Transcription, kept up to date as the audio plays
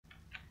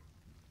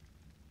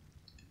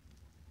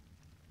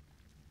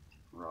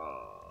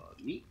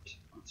meat.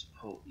 Let's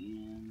pull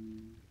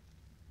in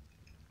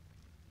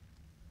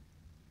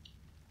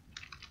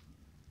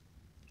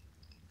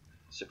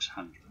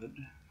 600.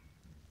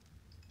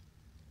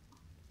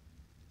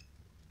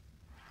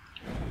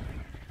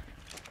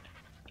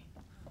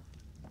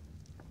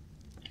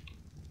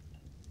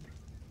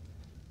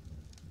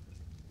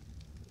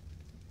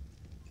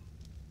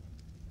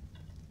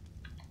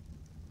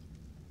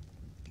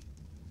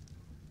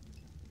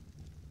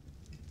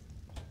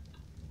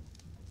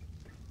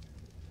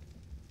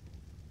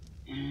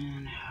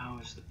 And how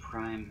is the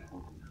Prime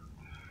holding up?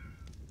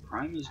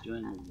 Prime is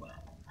doing well.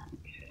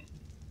 Okay.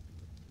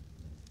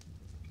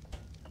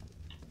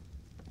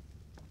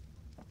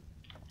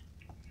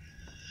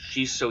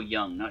 She's so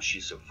young, not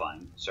she's so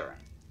fine. Sorry.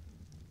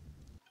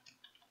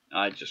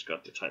 I just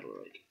got the title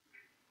right.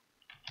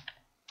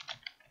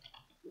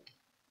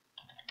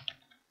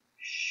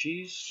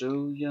 She's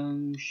so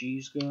young,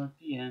 she's got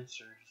the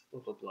answers.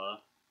 Blah blah blah.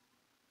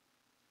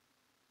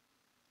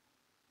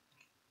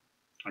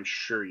 I'm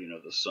sure you know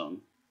the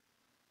song.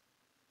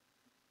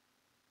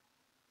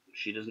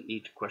 She doesn't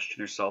need to question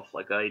herself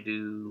like I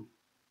do.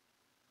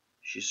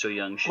 She's so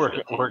young. She's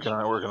working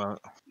on it.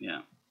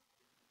 Yeah.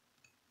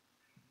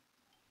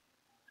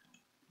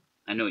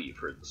 I know you've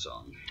heard the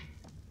song.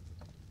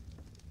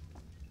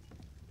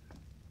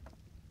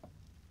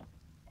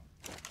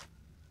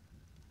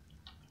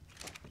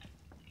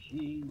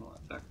 Okay, we'll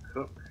let that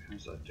cook.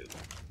 How's that do?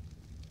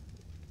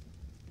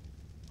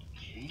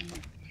 Okay.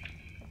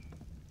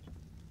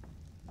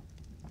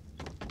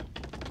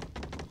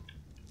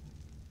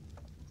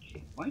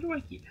 Okay, why do I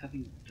keep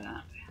having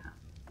that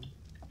happen?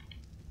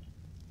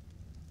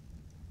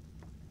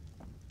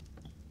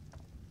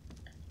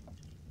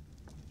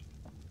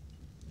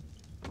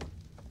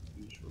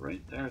 It's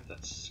right there at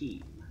that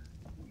seam.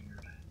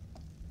 Weird.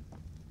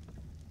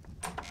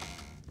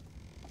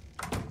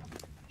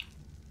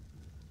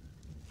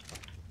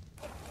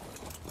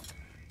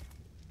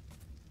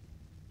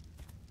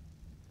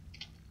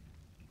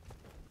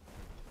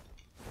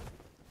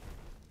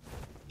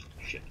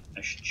 Shit,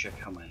 I should check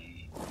how my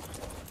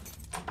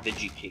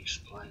veggie cake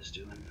supply is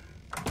doing.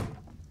 I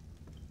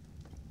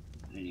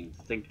didn't even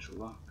think to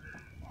look.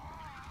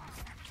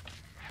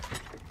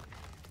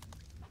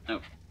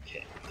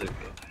 Okay, they're good.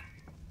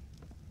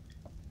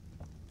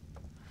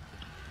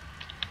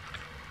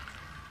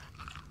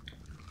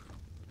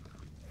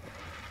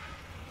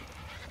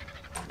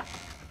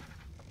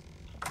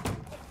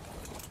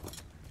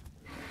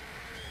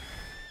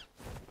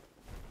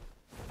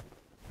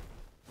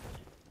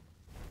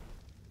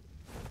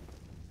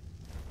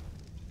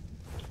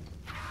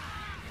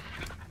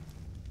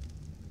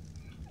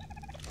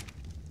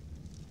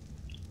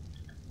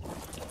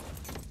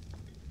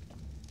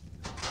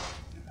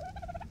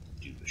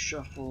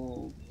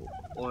 Shuffle, pull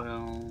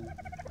oil.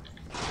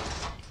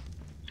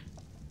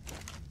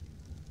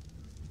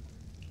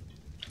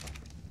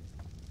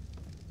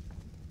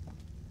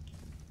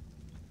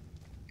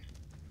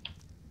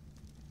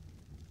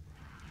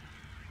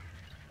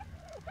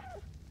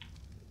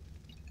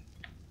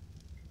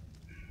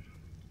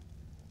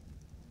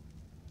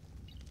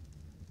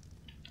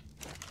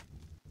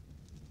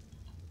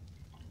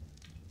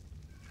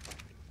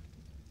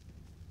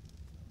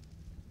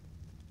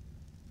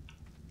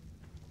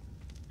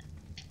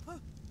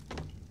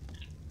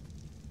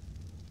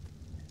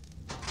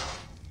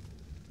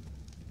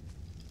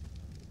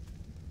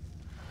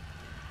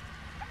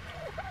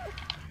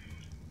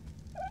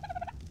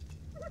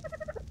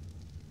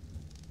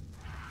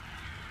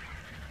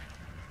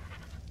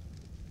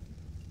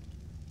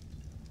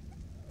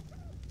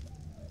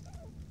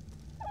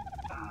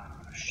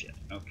 Shit,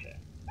 okay.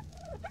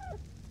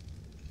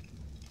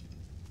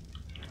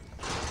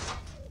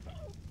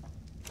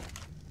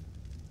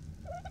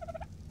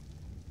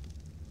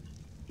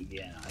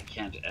 Yeah, I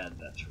can't add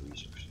that to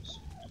resources.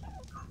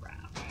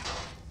 Crap.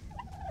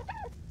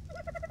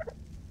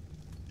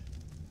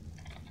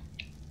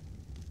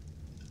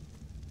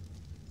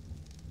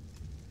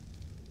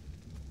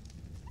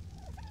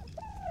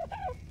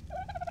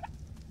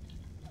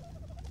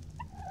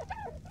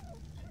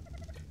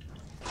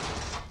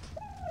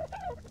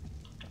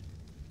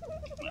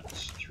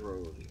 Let's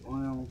throw the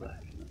oil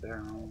back in the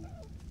barrel.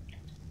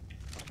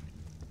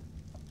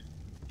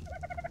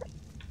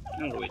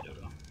 Out of the way,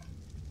 Dodo.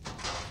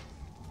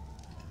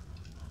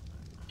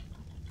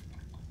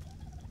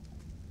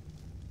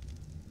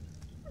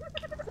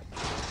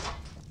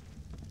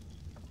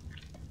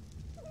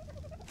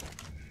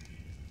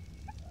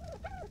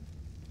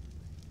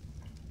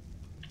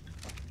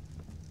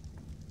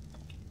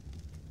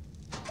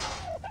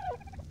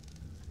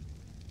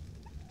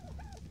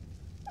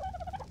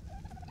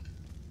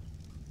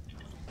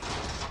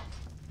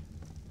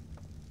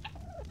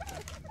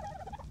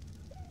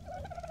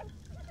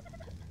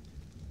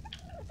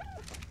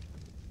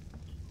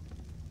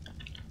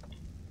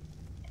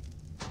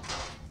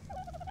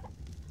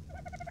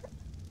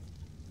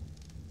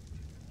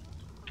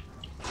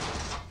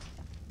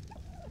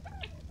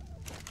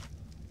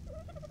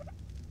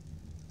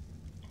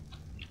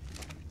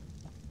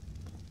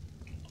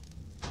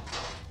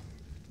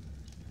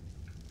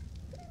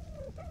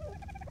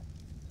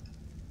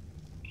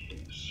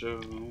 So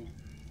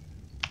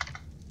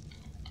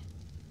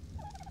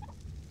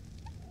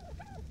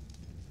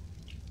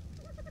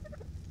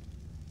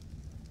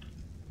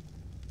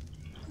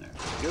there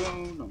we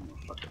go, no more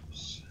fuck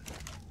ups.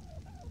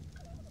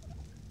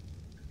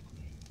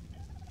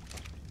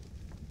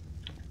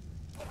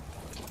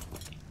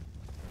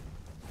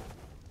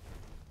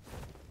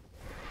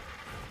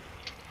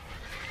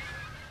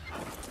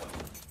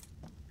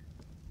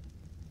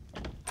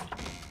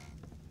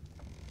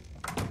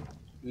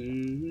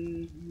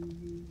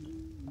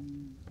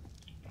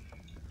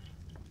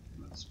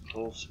 Let's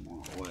pull some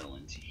more oil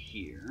into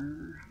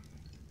here.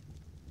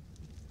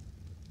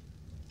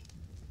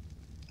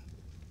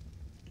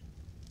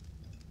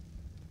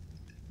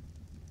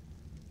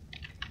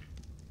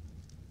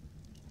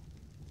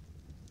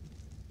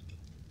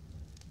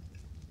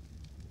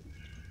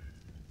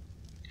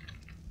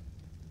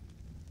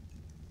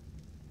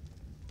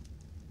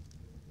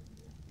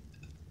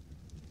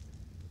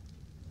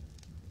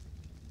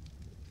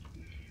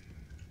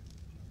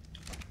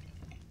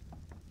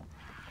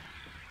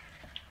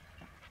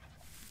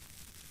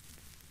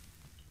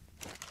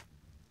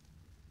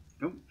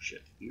 Oh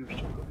shit, you're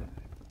still cooking.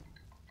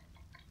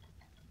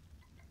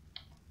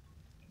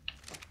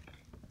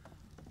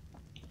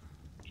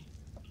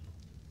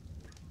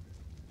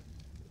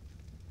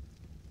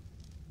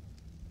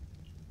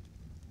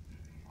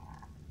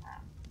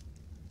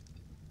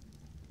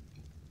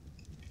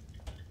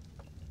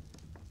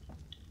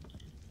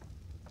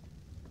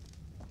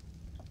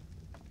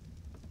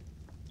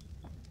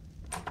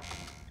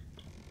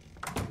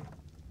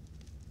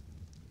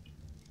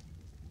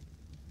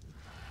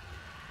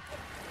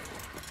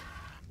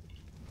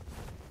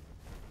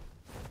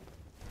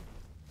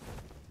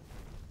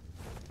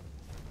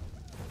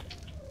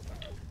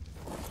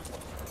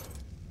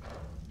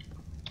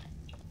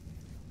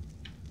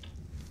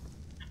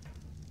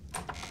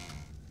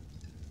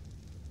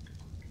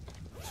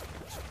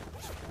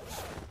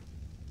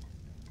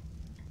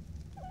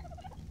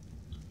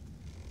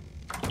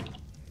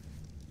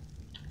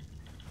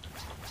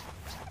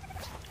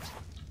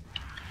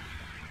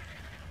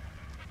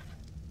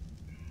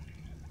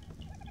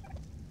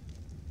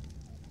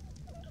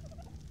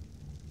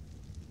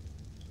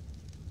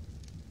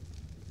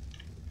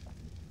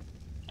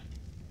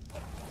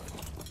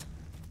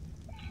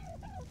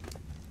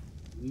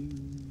 I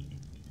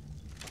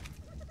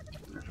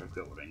wonder if I've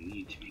got what I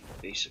need to make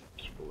a basic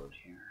kibble out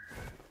here.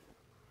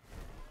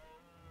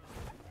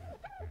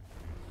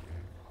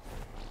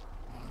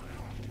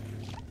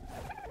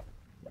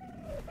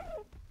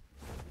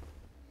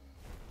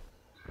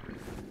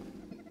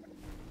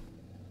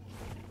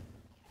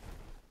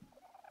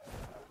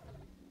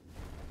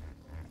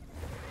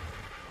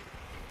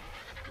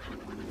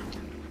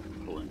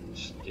 Pull in the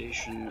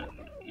station at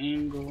an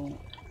angle,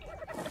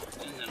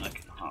 and then I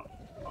can hop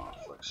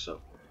off like so.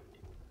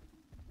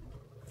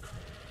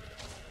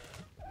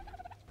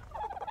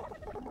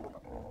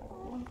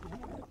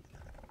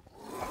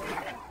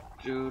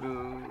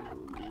 Dodo,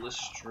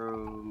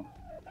 Listro,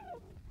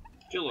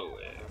 Jello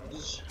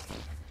eggs.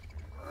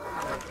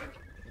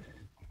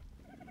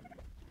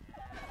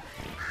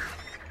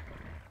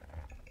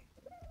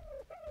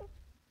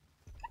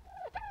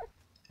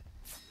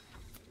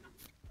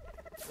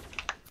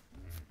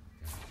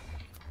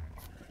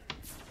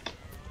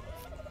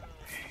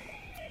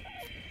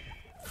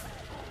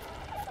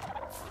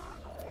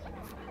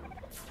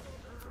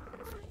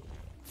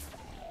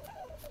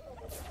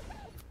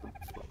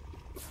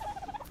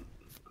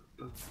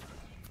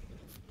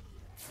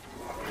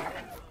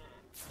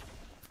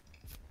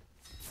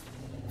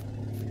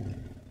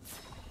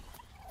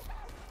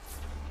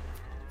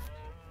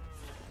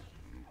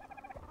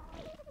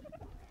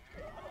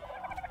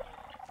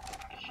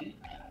 Okay,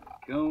 there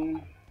we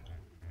go.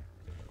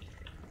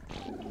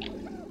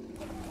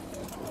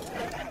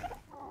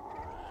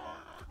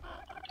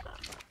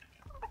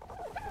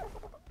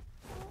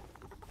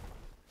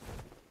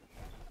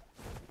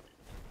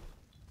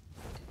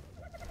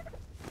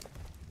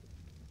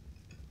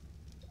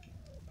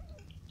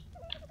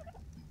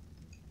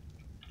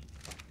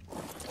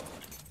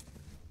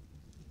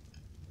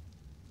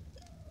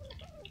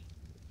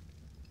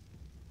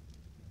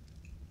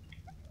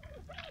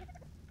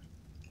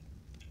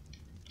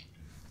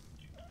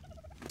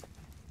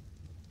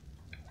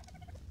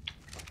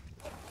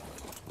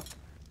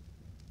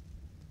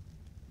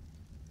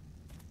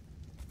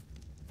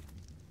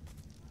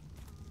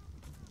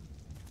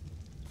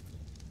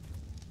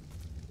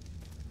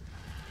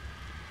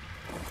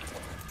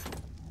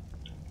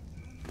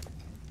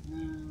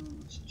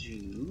 Let's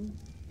do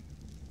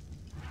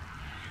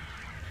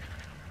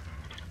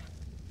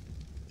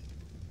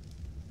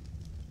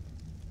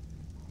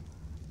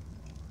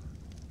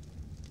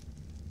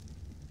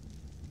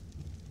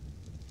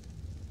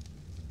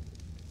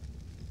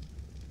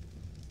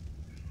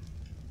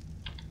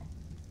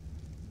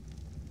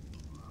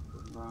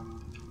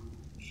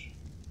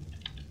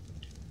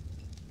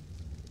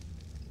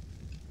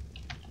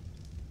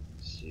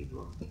save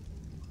rock.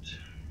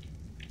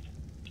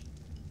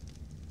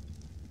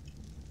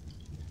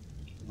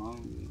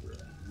 Long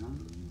grass.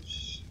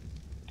 those.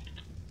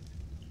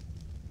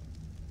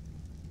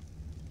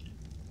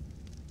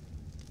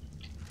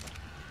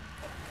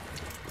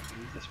 I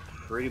think that's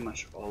pretty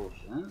much all of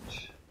that.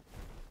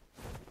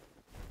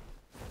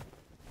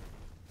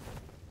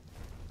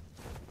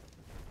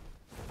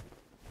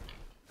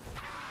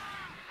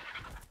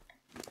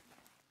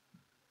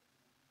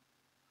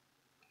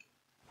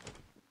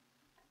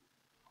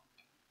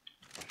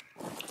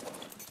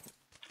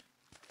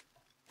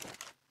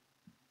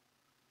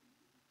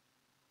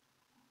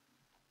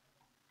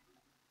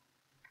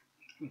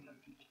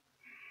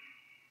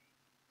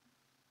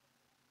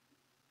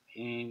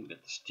 Okay, we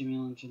got the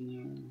stimulant in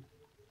there.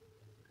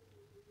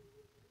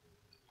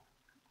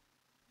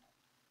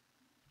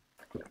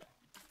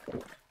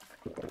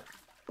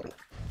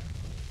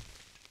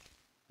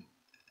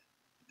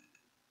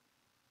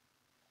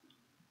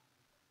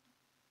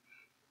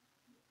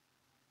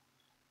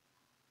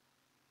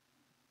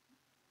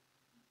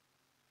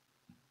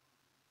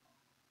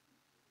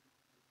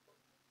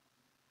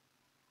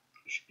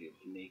 Should be able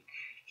to make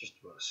just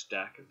about a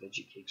stack of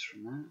veggie cakes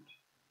from that.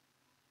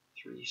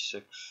 3,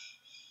 6.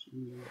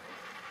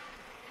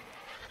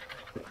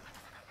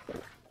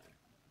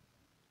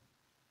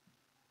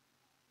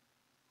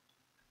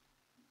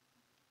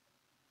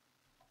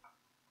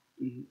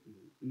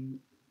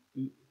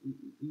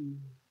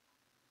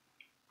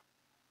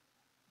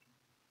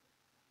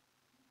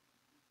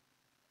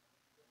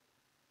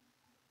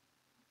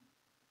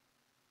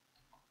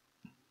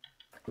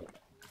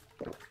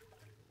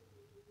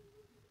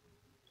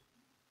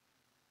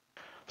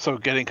 So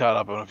getting caught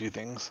up on a few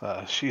things.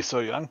 She's so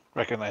young.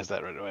 Recognize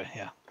that right away.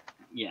 Yeah.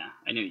 Yeah,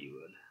 I knew you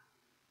would.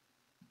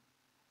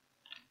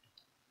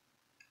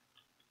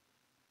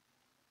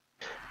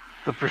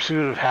 The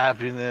Pursuit of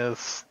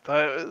Happiness.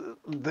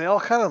 They all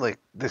kind of like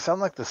they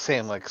sound like the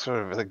same, like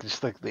sort of like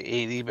just like the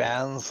 80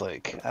 bands.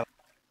 Like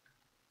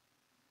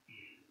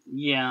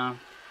Yeah,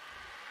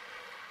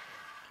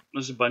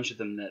 there's a bunch of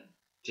them that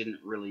didn't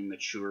really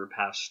mature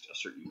past a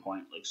certain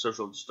point, like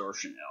Social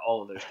Distortion.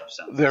 All of their stuff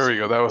sounds there the we same.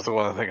 go. That was the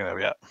one I'm thinking of.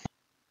 Yeah.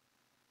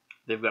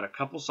 They've got a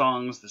couple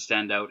songs that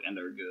stand out and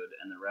are good,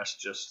 and the rest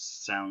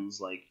just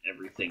sounds like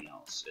everything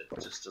else.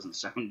 It just doesn't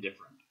sound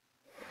different.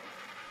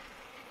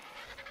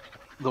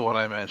 The one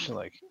I mentioned,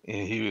 like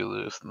Huey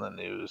Lewis in the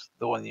News.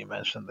 The one you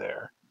mentioned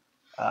there.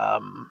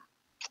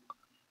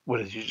 What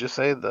did you just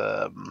say?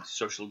 The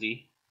Social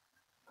D.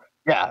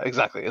 Yeah,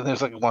 exactly. And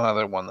there's like one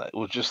other one that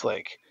would just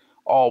like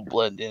all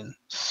blend in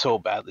so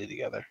badly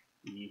together.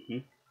 Mm-hmm.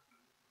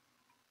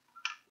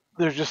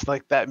 They're just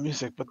like that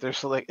music, but they're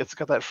so like it's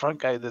got that front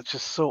guy that's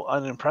just so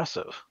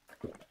unimpressive.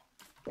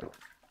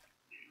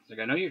 Like,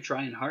 I know you're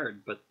trying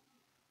hard, but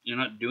you're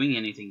not doing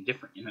anything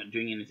different. You're not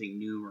doing anything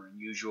new or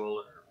unusual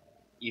or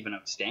even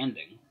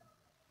outstanding.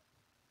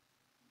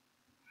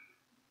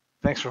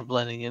 Thanks for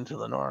blending into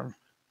the norm.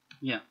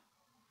 Yeah.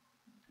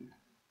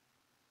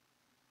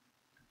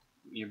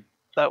 You're...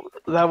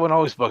 That one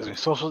always bugs me.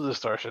 Social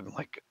Distortion,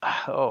 like,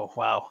 oh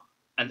wow.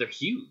 And they're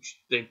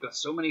huge. They've got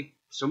so many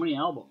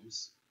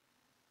albums.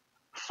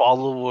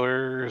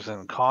 Followers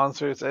and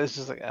concerts. It's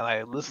just like, and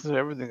I listen to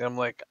everything. I'm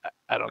like,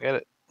 I don't get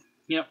it.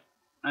 Yep,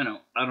 I know.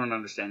 I don't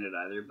understand it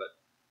either, but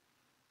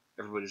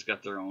everybody's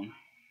got their own.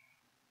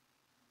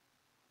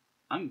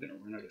 I'm gonna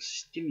run out of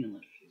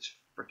stimulant for these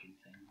frickin'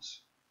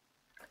 things.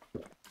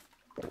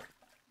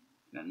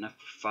 Got enough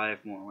for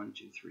 5 more. 1,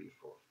 2, 3,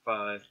 4,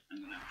 5.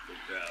 I'm gonna have to go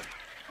grab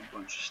a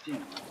bunch of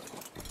stimulant.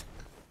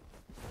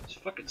 These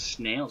fucking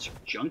snails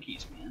are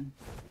junkies, man.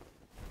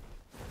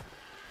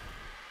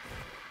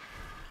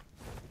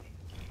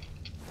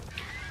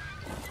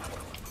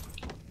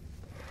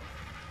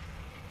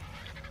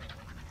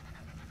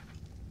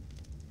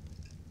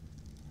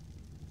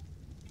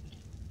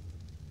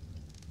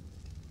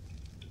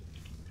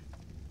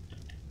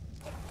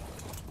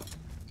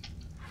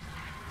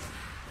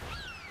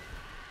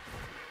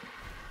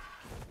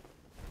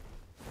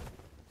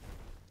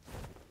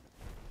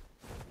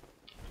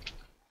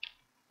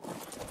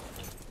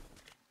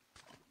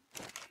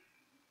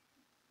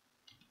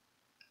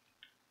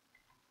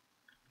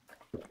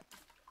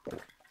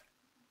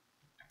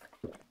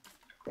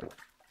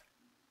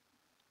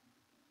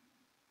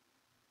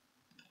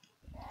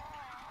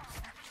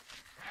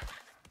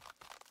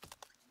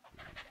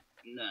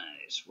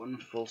 Nice. 1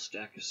 full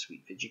stack of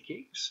sweet veggie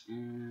cakes,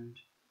 and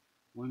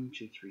 1,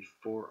 2, 3,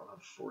 4. I'll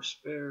have 4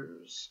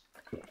 spares.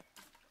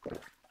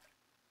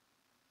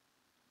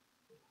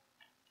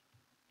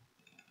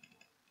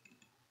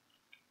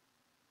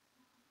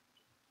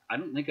 I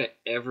don't think I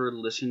ever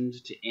listened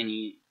to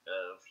any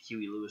of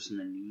Huey Lewis in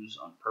the News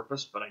on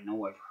purpose, but I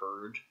know I've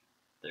heard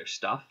their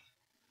stuff.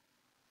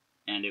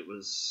 And it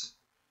was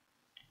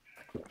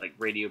like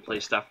radio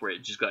play stuff where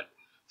it just got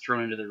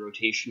thrown into the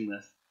rotation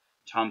with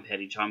Tom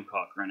Petty, Tom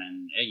Cochrane,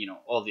 and you know,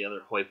 all the other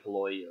hoi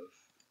polloi of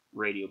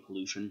radio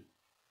pollution.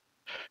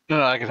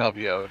 No, I can help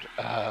you out.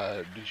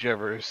 Did you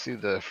ever see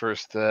the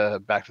first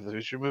Back to the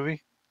Future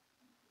movie?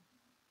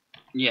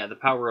 Yeah, The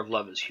Power of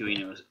Love is Huey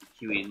Lewis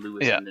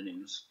Yeah. in the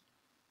News.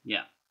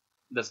 Yeah,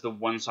 that's the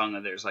one song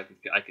of theirs I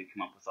could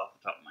come up with off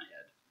the top of my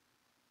head.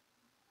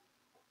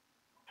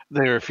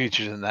 They were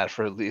featured in that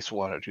for at least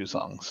one or two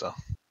songs. So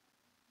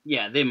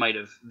Yeah, they might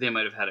have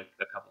had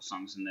a couple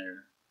songs in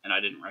there, and I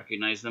didn't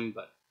recognize them,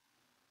 but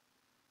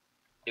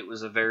it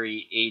was a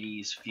very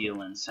 80s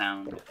feel and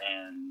sound,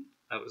 and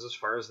that was as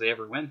far as they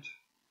ever went.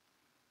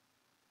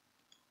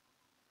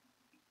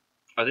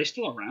 Are they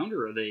still around,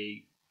 or are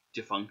they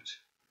defunct?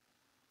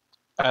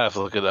 I have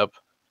to look it up.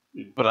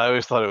 Hmm. But I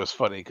always thought it was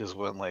funny because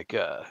when like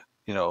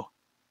Marty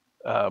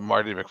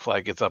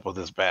McFly gets up with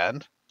his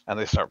band and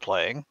they start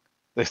playing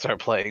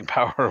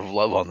Power of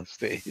Love on the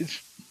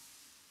stage.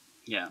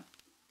 Yeah.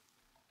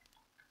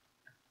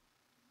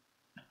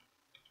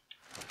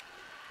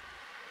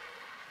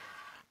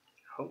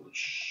 Holy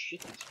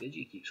shit, this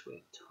veggie keeps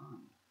weighing a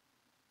ton.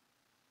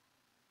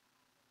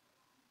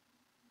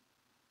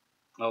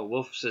 Oh,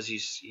 Wolf says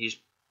he's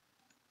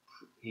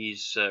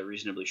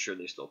reasonably sure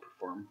they still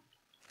perform.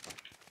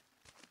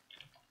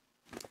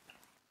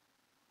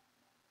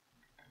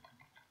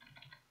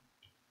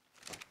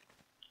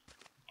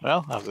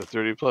 Well, after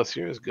 30 plus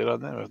years, good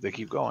on them if they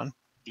keep going.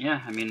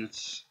 Yeah, I mean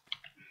it's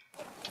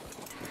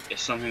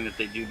something that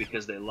they do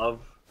because they love,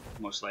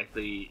 most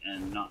likely,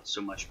 and not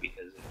so much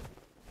because it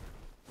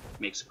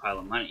makes a pile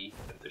of money.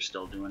 If they're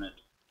still doing it,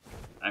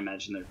 I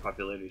imagine their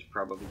popularity's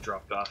probably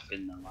dropped off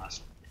in the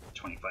last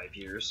 25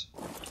 years.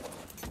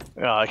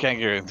 Yeah, I can't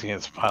guarantee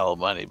it's a pile of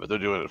money, but they're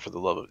doing it for the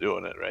love of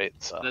doing it, right?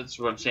 So That's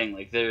what I'm saying.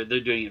 Like they're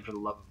doing it for the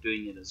love of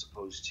doing it, as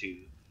opposed to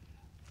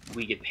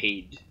we get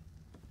paid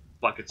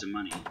buckets of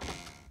money.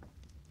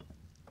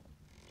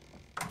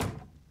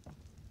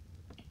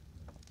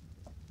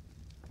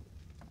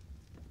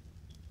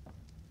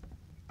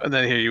 And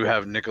then here you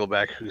have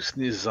Nickelback who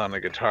sneezes on a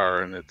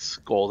guitar and it's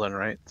golden,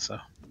 right? So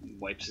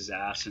Wipes his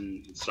ass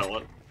and sell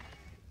it.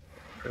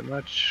 pretty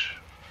much.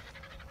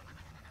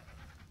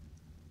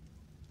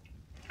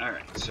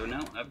 Alright, so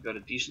now I've got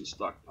a decent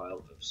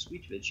stockpile of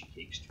sweet veggie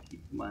cakes to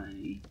keep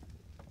my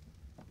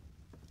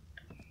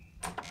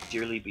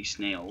dearly be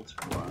snailed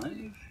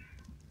alive.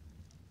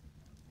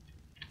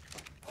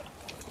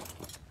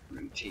 We're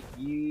going to take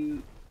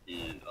you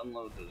and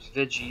unload those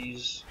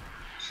veggies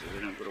so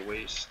they don't go to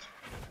waste.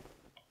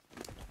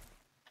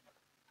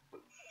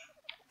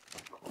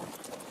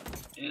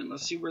 And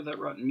let's see where that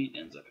rotten meat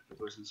ends up if it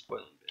goes in the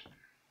spoiling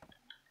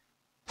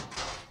bin.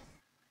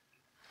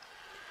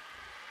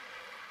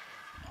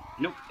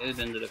 Nope, it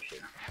ended up here.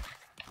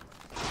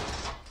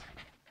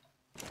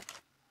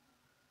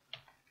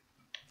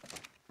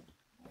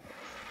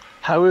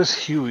 How is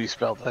Huey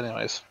spelled,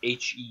 anyways?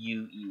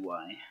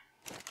 H-U-E-Y.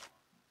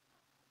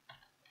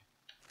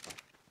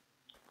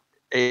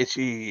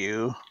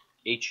 H-E-U.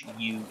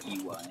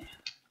 H-U-E-Y.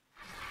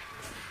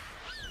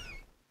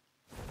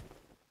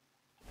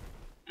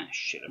 Ah,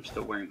 shit, I'm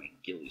still wearing my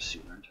ghillie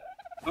suit, aren't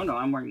I? Oh no,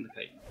 I'm wearing the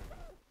kite.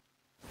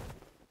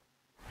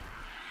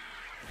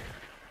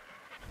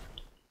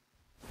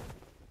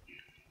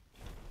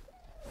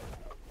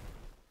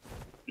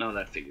 No,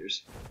 that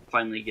figures.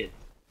 Finally get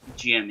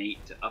GM8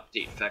 to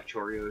update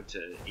Factorio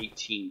to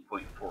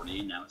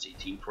 18.40, now it's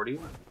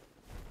 1841.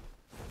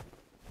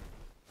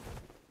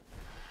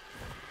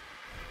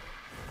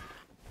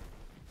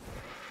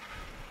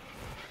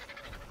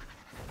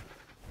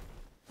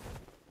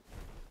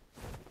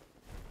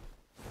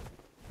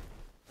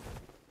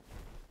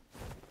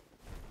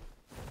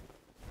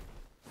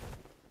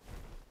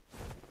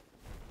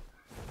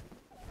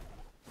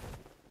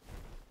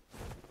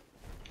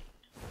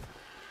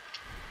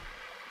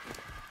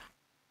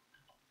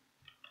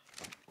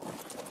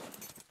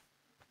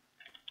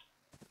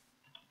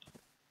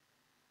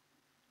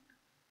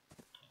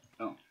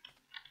 Oh,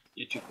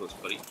 you're too close,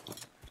 buddy.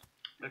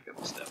 Back up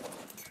a step.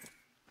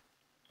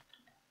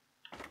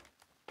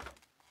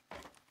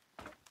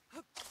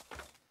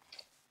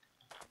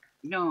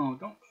 No,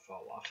 don't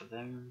fall off of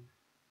there.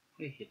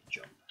 Hey, hit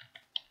jump.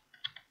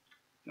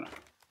 Come on,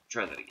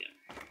 try that again.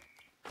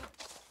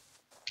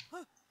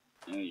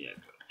 There you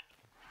go.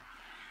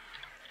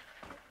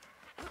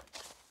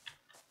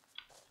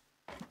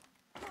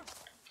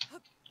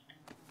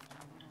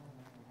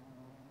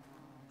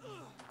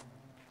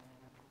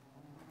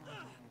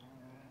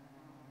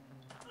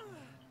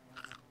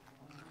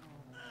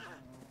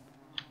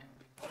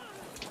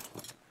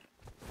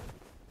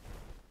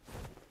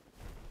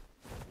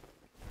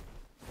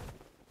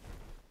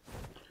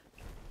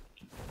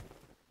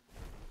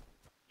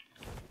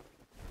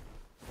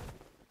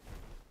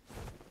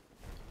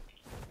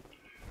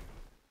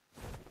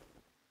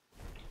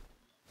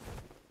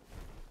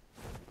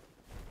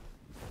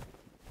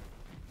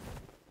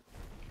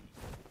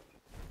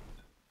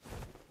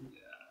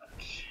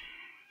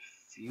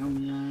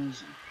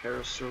 Phiomias and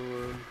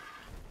Parasaur.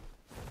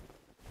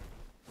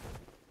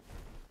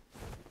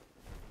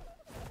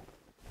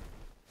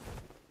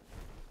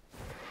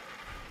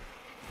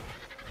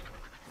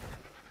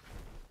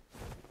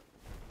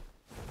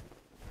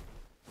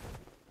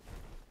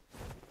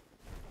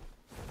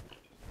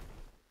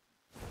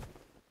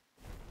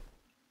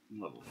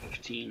 Level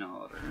 15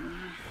 Otter.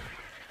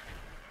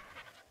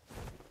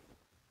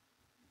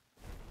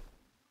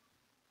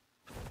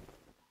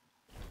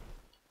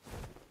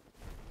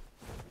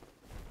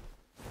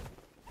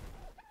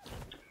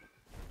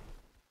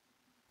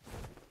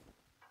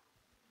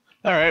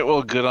 All right,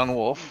 well, good on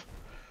Wolf.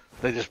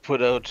 They just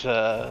put out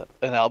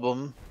an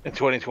album in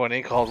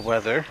 2020 called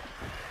Weather,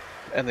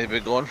 and they've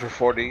been going for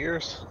 40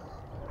 years.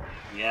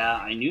 Yeah,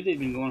 I knew they'd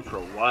been going for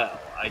a while.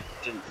 I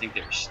didn't think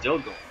they were still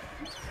going.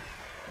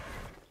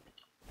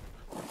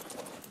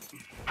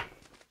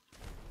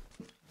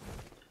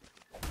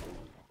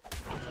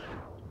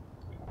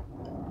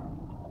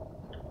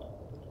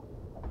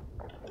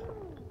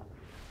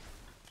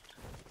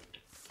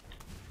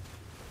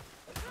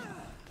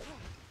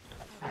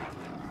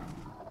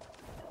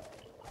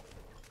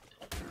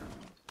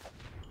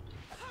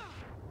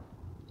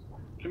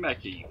 Come back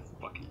here, you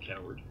fucking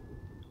coward.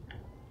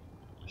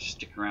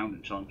 Stick around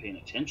until I'm paying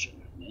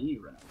attention, and then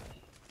you run away.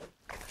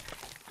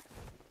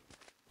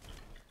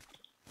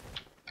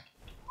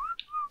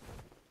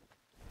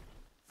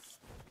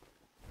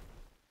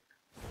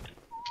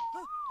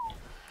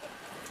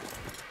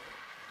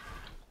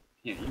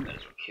 Yeah, you might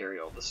as well carry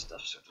all this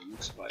stuff so it doesn't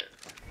expire.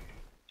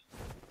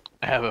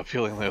 I have a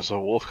feeling there's a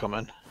wolf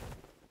coming.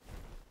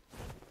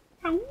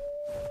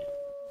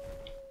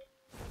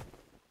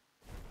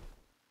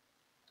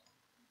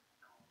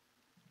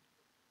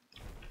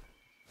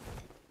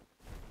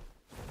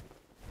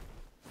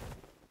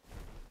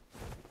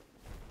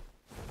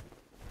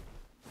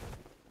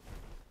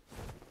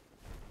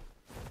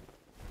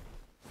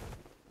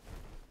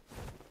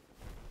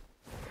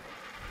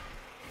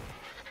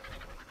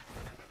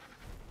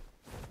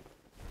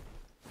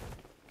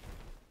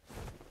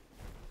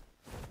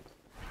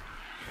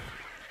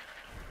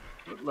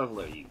 What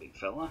level are you, big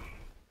fella?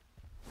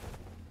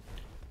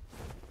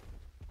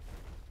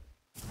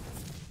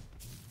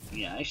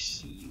 Yeah, I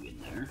see you in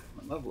there.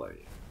 What level are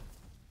you?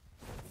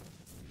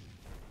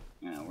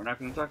 Yeah, we're not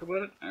going to talk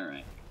about it?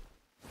 Alright.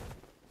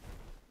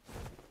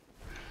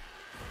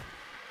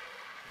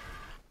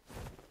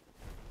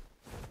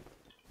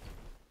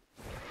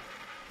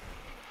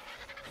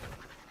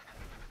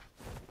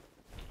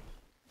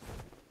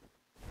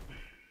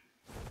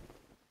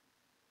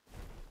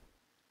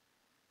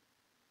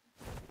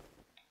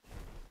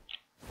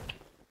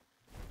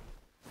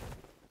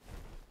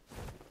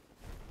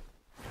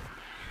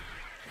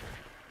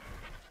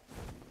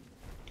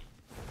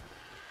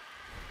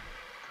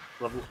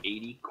 Level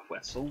 80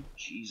 Quetzal?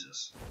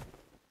 Jesus.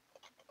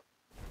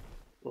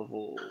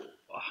 Level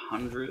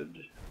 100?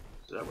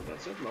 Is that what that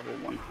said? Level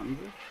 100?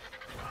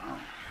 Wow.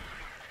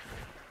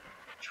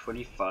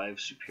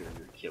 25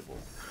 superior kibble.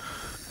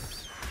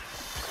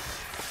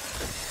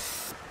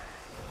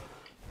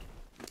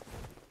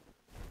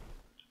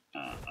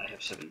 I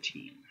have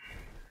 17.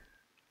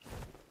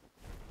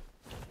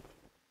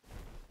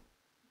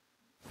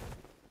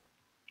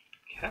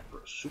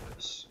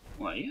 Caprosuchus.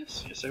 Why,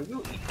 yes, I will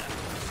eat that.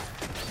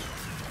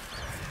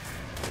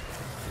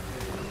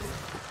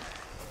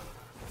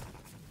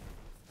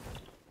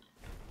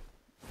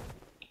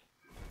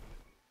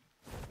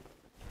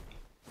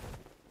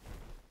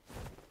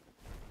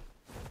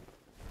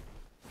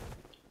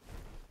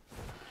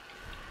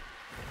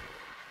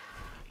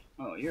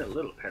 Oh, you're a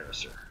little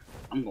parasaur.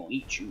 I'm gonna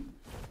eat you.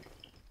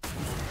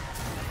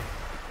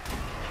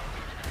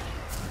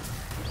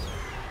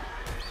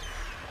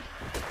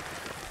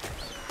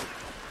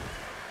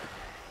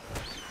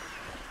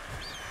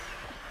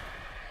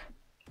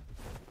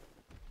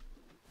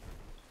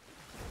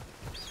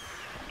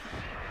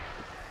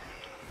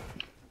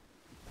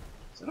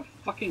 Is that a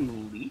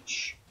fucking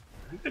leech?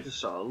 I think I just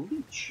saw a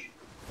leech.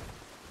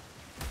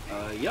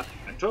 Yep,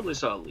 I totally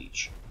saw a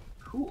leech.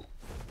 Cool.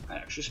 I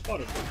actually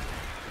spotted one.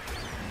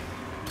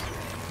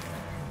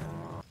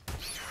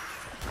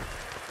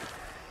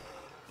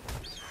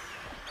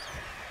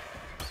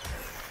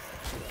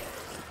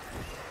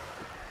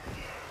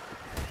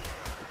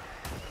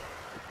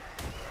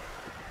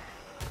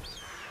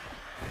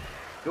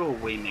 Go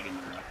away,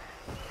 Meganura.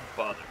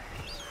 Bother me.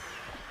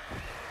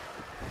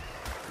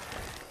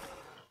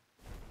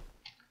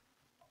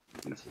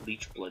 How much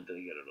leech blood did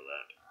I get out of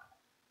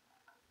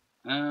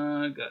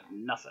that? Got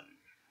nothing.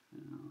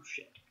 Oh,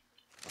 shit.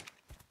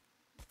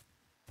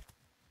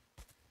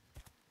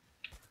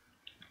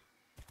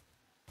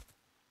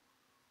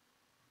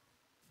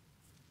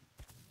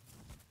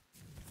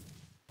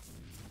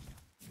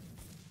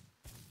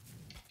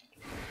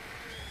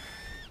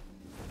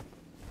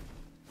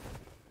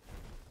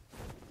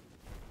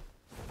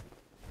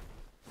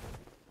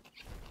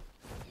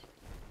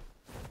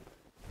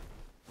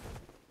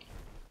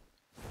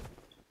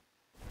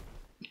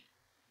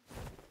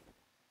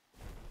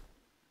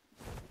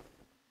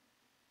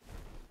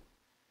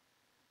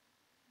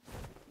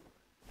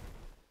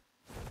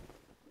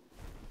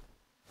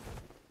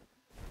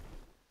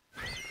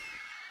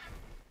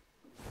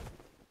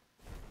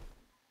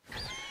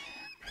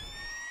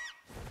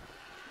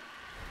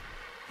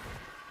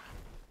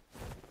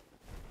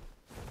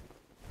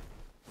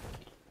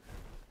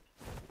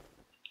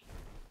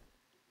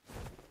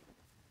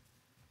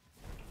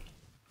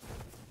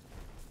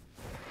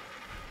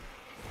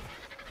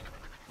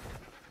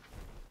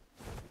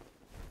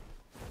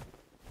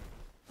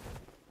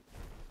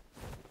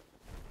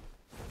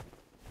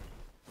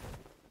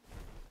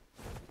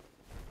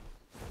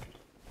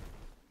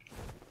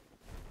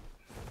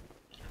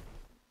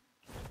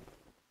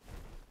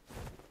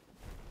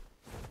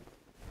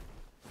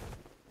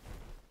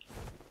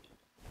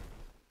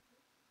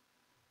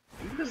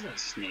 is that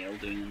snail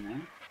doing in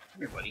there?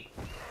 Here, buddy.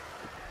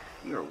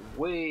 You're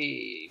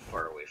way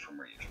far away from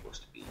where you're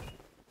supposed to be.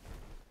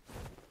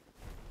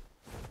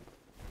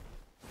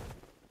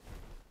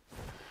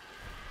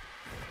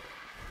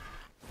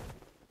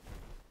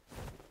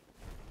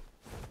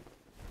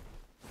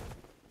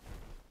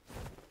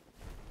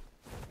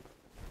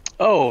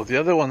 Oh, the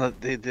other one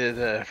that they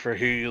did for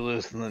Here You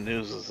Lose in the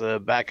News is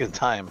Back in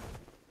Time.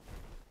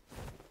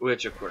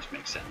 Which, of course,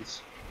 makes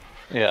sense.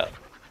 Yeah.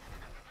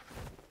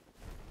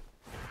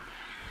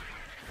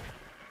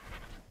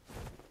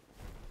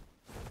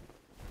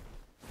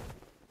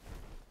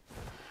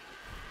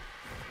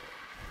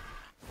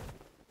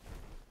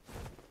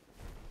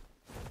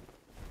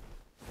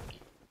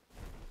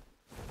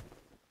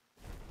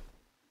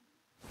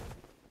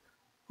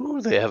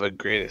 Ooh, they have a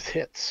greatest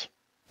hits.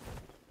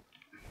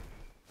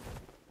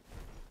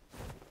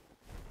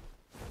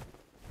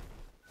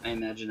 I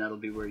imagine that'll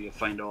be where you'll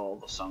find all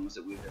the songs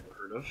that we've ever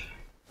heard of.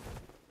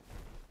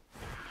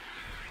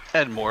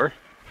 And more.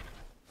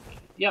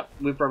 Yep,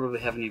 we probably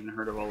haven't even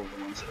heard of all of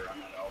the ones that are on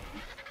that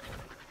album.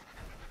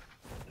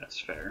 That's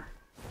fair.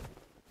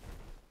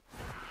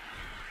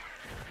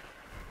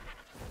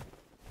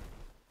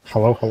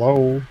 Hello,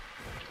 hello.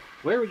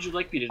 Where would you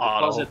like me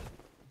to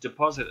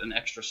deposit an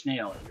extra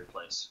snail at your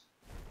place?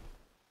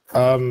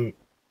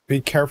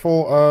 Be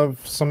careful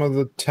of some of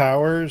the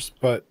towers,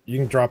 but you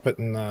can drop it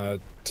in the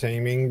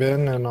taming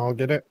bin and I'll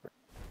get it.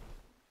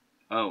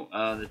 Oh,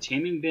 the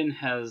taming bin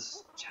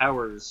has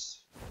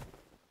towers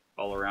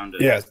all around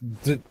it. Yeah,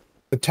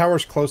 the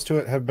towers close to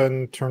it have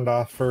been turned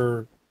off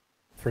for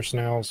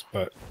snails,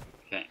 but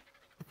okay.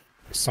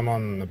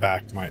 Someone in the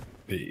back might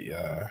be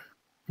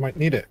might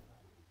need it.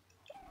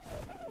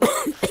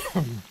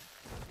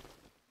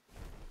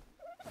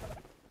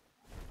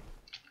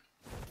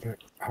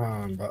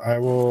 But I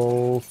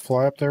will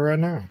fly up there right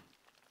now.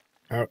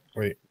 Oh,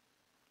 wait.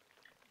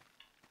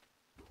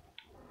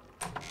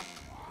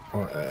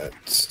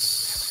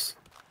 Let's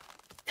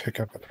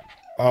pick up an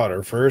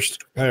otter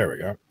first. There we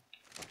go.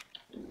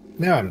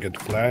 Now I'm good to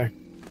fly.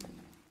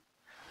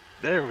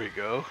 There we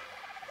go.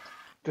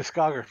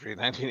 Discography,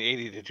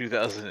 1980 to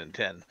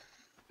 2010.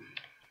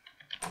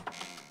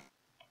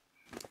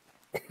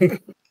 Okay.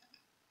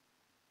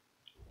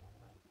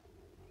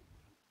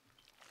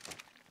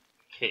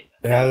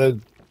 Yeah,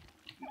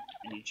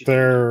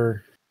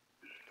 they're.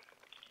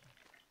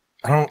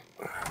 I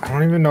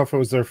don't even know if it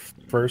was their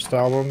first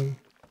album,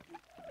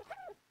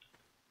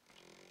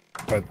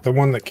 but the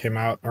one that came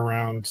out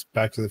around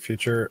Back to the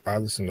Future, I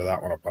listened to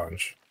that one a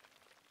bunch.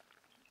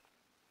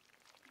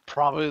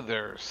 Probably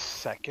their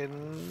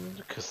second,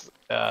 because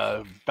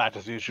Back to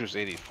the Future was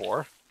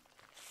 84.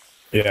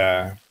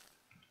 Yeah,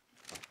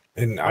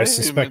 and I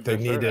suspect they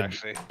needed.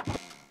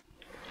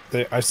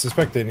 I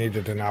suspect they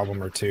needed an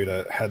album or two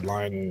to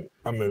headline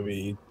a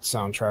movie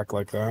soundtrack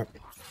like that.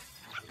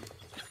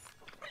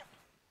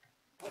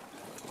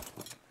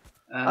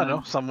 I don't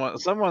know.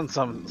 Someone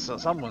sometimes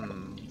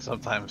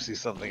sees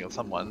something in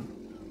someone.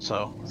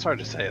 So it's hard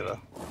to say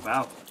though.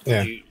 Wow.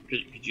 Yeah.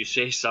 Could you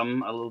say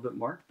some a little bit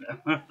more?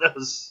 that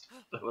was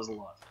a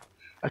lot.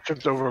 I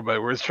tripped over my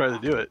words trying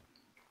to do it.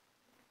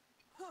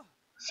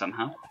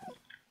 Somehow.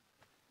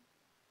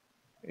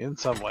 In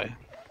some way.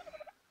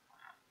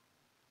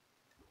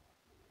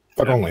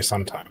 But only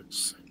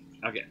sometimes.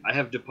 Okay, I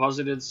have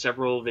deposited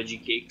several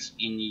veggie cakes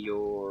in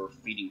your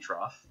feeding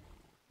trough.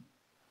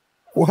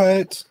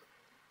 What?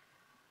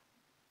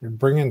 You're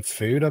bringing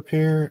food up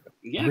here?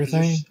 Yeah,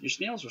 everything? Your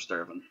snails were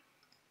starving.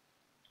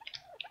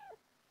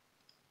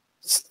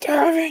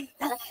 Starving!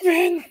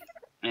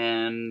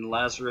 And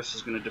Lazarus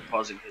is going to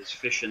deposit his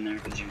fish in there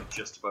because he was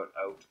just about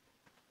out.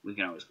 We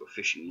can always go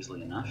fishing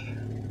easily enough.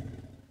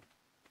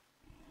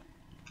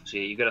 So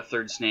yeah, you got a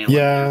third snail.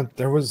 Yeah,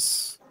 there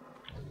was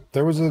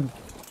a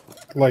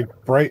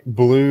like bright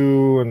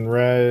blue and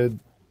red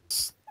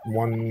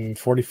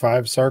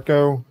 145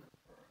 Sarco.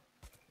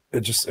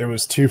 It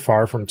was too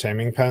far from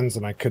taming pens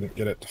and I couldn't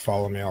get it to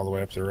follow me all the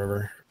way up the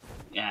river.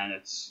 Yeah, and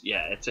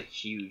it's a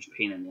huge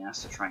pain in the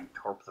ass to try and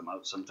torp them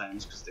out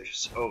sometimes because they're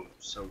so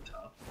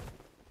tough.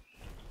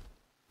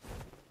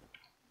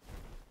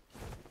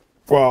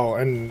 Well,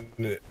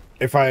 and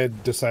if I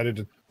had decided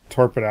to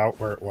torp it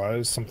out where it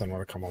was, something would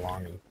have come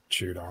along and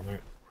chewed on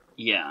it.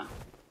 Yeah.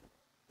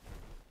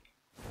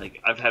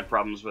 Like, I've had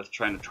problems with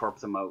trying to torp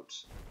them out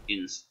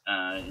in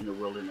the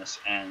wilderness,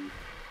 and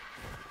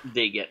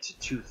they get to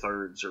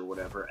 2/3 or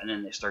whatever, and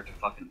then they start to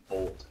fucking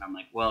bolt. And I'm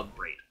like, well,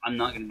 great. I'm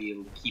not going to be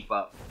able to keep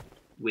up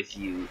with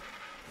you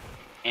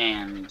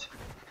and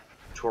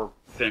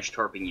finish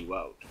torping you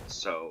out.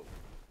 So,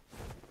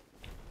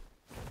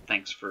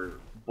 thanks for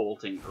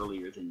bolting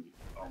earlier than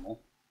normal.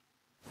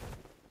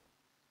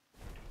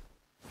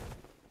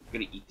 I'm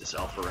going to eat this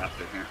Alpha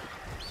Raptor here.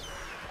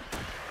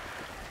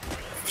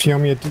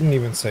 Fiomia didn't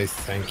even say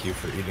thank you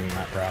for eating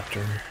that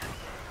raptor.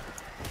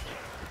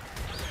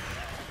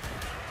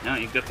 Now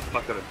you got the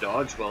fuck out of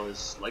dodge while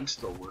his legs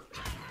still worked.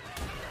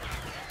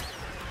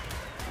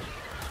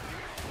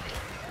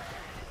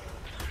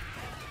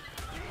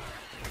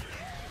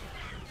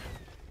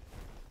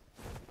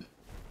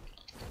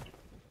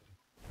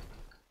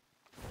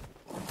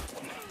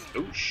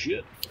 Oh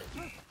shit.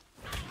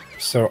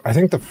 So I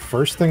think the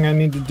first thing I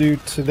need to do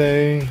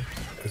today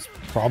is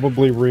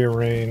probably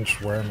rearrange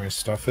where my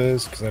stuff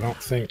is, because I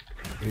don't think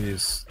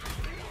these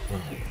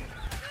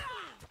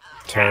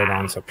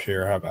pterodons up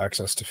here have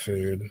access to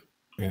food.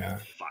 Yeah.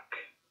 Fuck.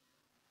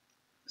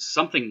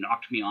 Something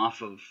knocked me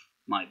off of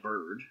my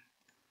bird.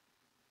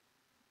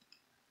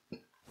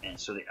 And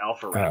so the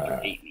Alpha Raptor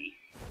ate me.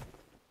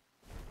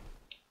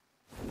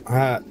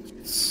 That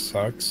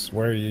sucks.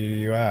 Where are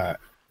you at?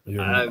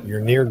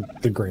 You're near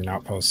the green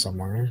outpost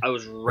somewhere. I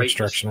was right. Which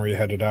direction were you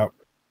headed out?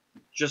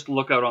 Just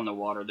look out on the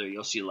water there.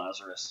 You'll see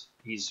Lazarus.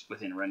 He's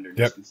within render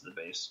distance of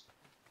the base.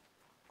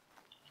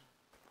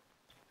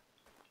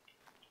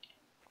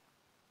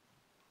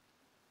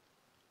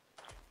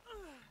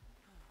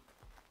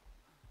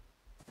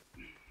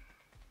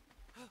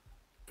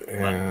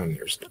 And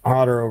there's an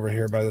otter over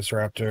here by this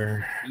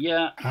raptor.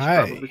 Yeah, he's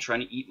probably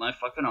trying to eat my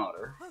fucking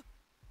otter.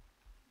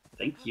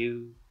 Thank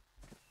you.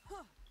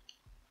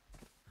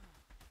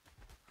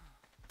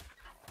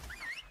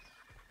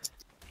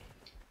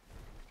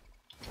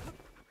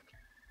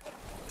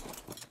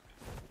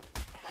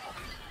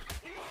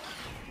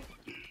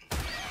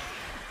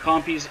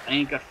 Compies, I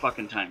ain't got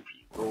fucking time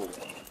for you. Go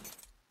away.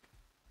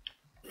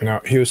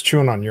 No, he was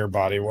chewing on your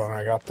body when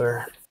I got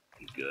there.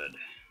 Good.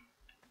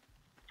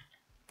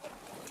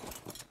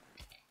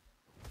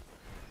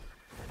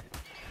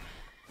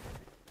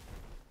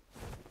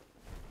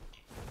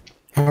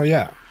 Oh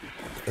yeah,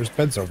 there's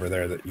beds over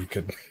there that you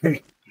could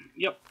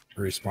yep.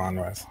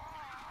 respawn with.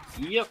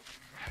 Yep.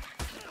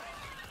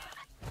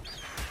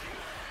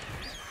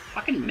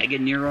 Fucking Mega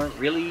Nero,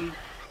 really?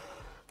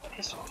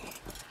 Piss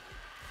off.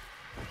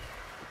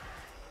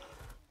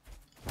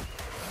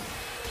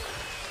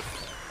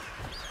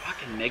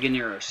 Fucking Mega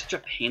Nero, such a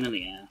pain in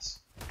the ass.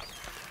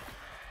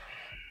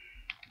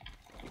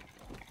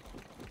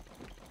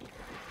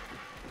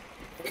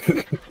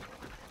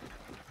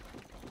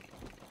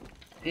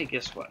 Hey,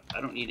 guess what?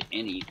 I don't need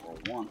any or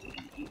want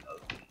any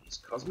of these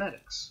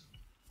cosmetics.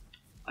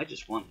 I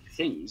just want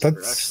things that are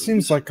actually seems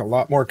useful. like a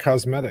lot more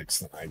cosmetics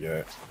than I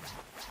get.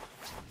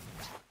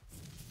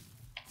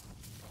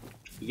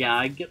 Yeah,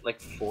 I get like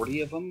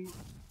 40 of them.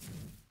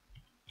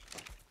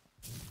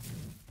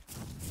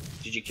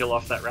 Did you kill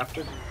off that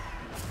raptor?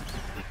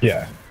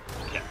 Yeah.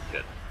 Yeah,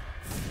 good.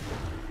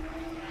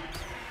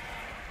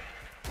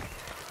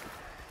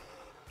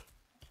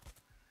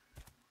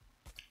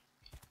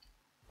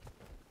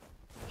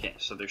 Okay,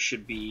 so there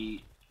should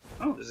be...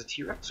 Oh, there's a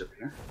T-Rex over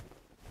here.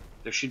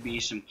 There should be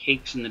some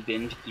cakes in the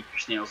bin to keep your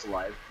snails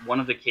alive.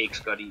 One of the cakes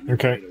got eaten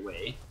right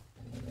away.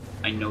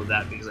 I know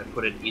that because I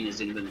put it in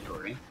his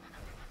inventory.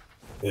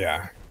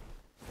 Yeah.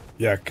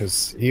 Yeah,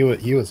 because he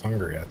was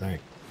hungry, I think.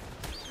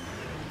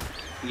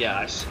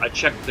 Yeah, I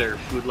checked their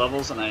food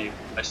levels, and I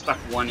stuck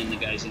one in the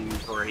guy's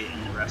inventory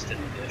and the rest in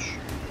the dish.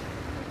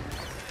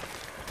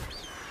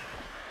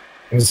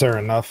 Is there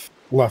enough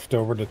left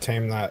over to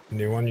tame that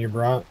new one you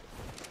brought?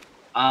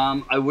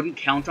 I wouldn't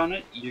count on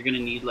it. You're gonna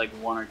need like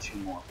 1 or 2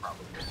 more,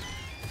 probably.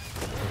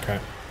 Okay.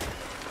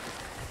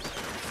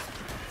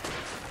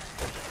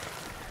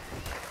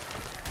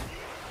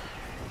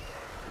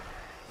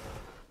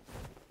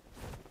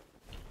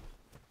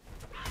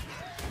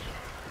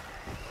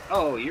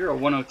 Oh, you're a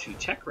 102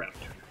 Tech Raptor.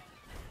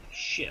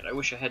 Shit, I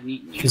wish I hadn't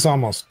eaten you. He's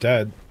almost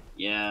dead.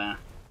 Yeah,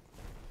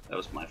 that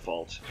was my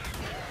fault.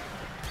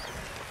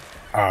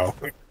 Oh.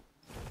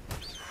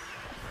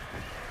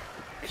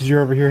 Because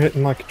you're over here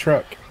hitting like a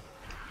truck.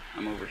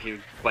 I'm over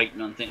here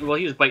biting on things. Well,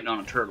 he was biting on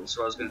a turtle,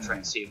 so I was going to try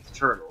and save the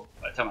turtle.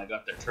 By the time I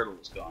got there, turtle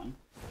was gone.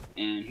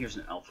 And here's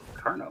an Alpha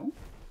Carno.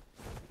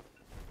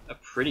 A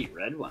pretty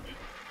red one.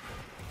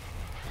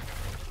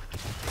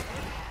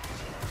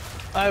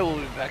 I will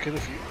be back in a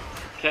few.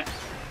 Okay.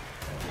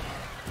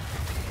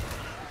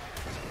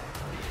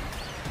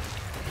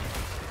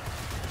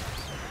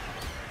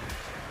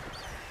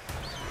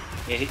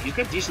 Yeah, you've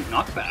got decent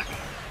knockback.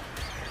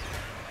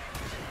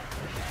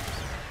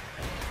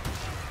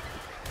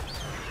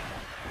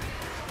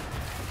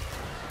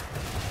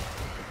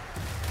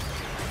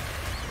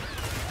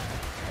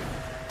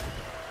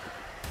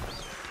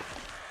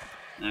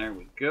 There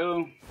we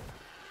go.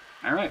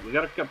 Alright, we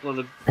got a couple of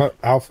the...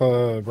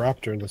 Alpha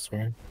Raptor this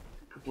way.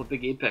 A couple of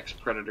big apex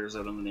predators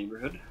out in the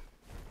neighborhood.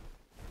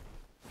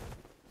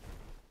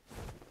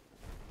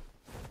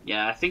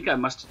 Yeah, I think I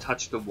must have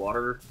touched the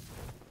water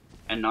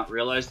and not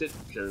realized it,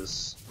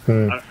 because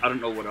I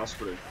don't know what else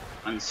would have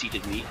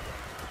unseated me.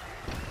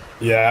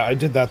 Yeah, I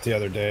did that the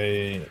other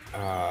day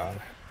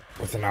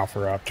with an Alpha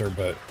Raptor,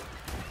 but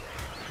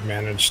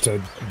managed to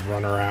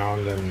run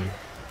around and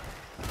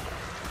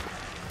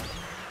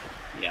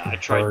yeah, I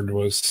tried. Bird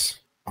was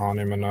on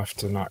him enough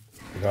to not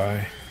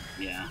die.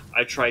 Yeah,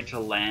 I tried to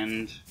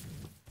land,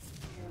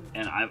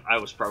 and I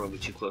was probably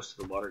too close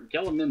to the water.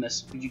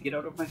 Gallimimus, could you get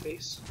out of my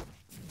face?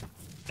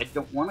 I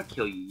don't want to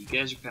kill you. You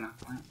guys are kind of...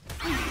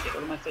 Get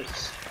out of my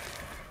face.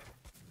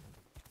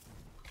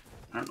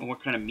 I don't know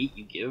what kind of meat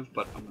you give,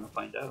 but I'm going to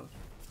find out.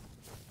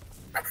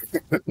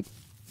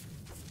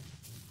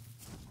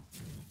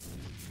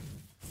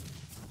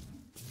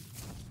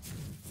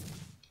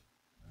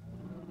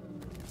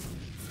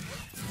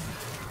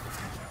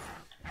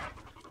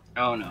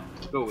 Oh no,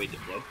 go away,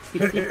 Diplo.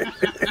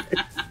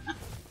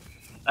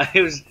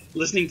 I was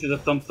listening to the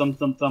thump, thump,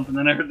 thump, thump, and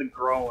then I heard the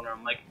groan, and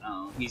I'm like,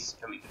 oh, he's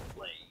coming to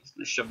play. He's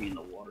gonna shove me in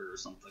the water or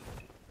something.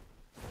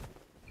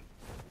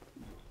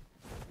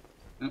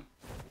 Oh,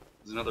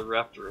 there's another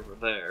raptor over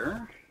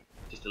there.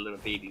 Just a little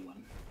baby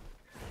one.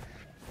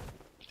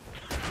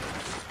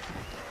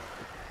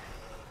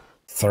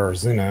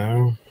 Thursday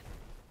now.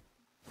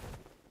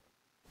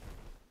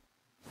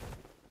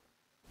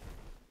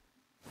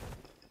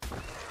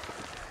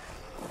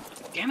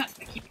 Damn it,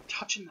 I keep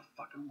touching the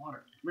fucking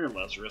water. Come here,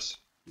 Lazarus.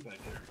 Get back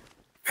here.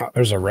 Oh,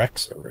 there's a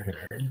Rex over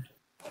here.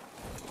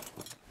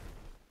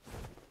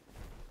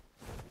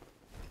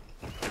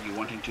 Are you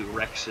wanting to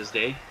Rex his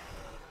day?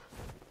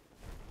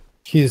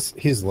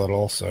 He's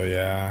little, so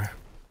yeah.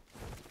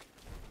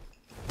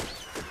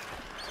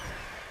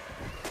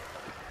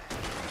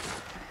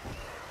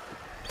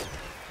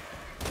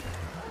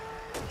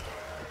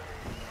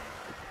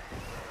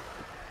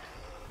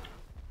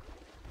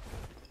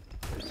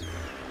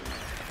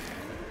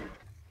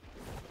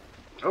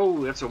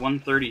 Oh, that's a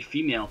 130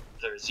 female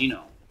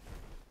Therizino.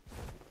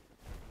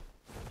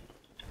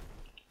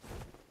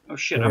 Oh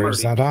shit,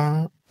 Where's that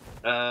at?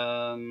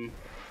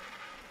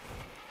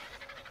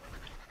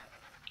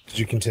 Did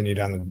you continue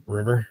down the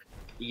river?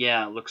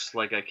 Yeah, looks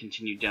like I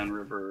continued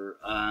downriver.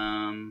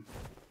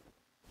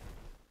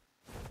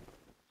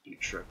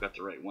 Make sure I've got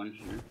the right one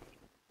here.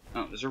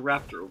 Oh, there's a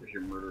raptor over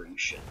here murdering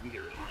shit. Let me get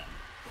rid of him.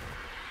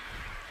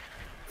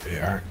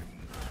 Yeah.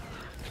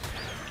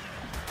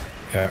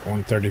 Yeah,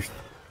 130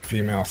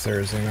 female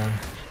Therizino.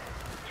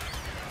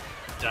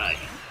 Die.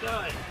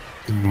 Die.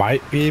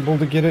 Might be able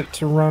to get it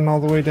to run all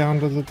the way down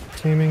to the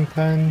taming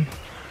pen.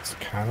 It's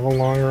kind of a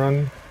long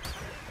run.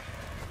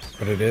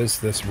 But it is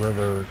this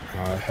river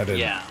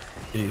headed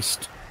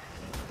east.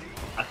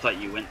 I thought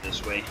you went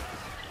this way.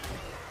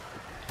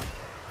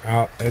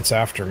 Oh, it's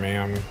after me.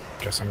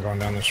 Guess I'm going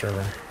down this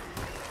river.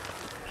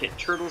 Okay,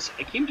 turtles,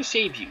 I came to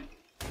save you.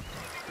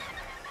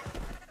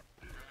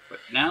 But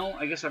now,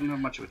 I guess I don't have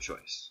much of a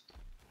choice.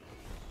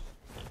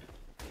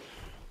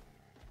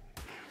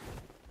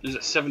 There's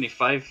a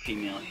 75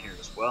 female here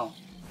as well.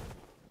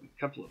 A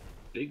couple of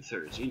big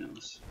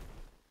Therizinos.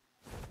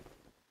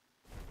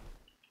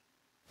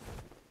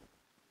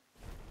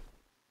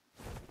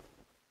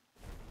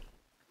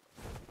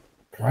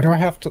 Why do I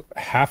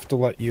have to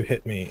let you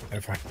hit me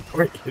if I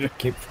want you to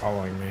keep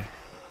following me?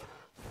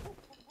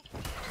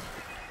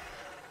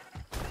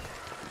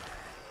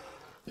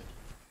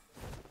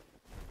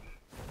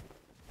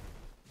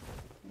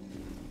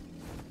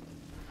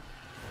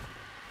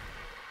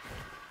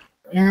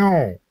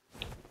 Ow!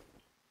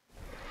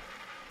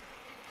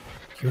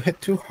 You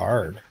hit too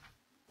hard.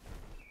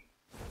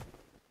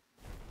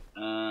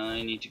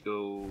 I need to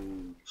go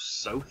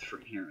south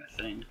from here,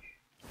 I think.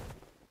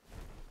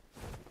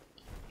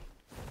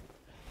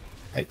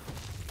 Hey,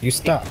 you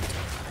stopped.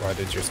 Why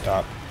did you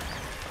stop?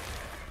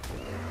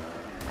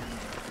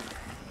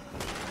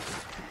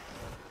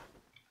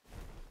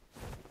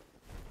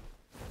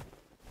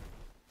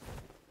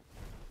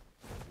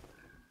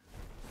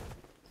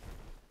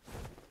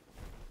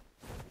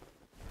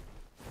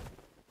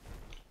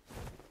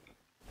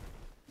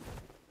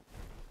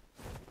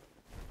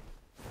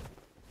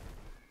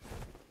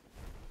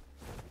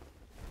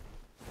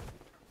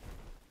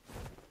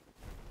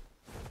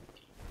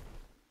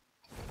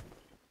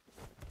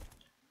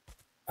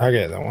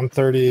 Okay, the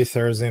 130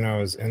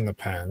 Therizino is in the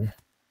pen.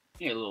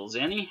 Hey, little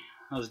Zanny.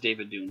 How's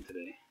David doing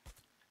today?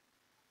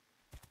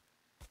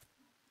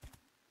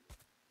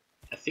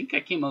 I think I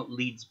came out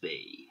Leeds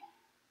Bay.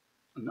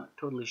 I'm not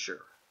totally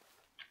sure.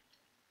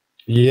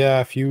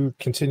 Yeah, if you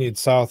continued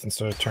south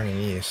instead of turning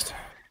east,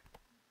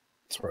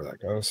 that's where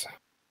that goes.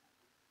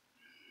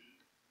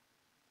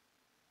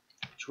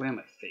 Which way am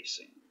I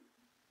facing?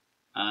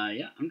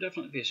 Yeah, I'm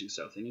definitely facing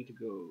south. I need to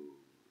go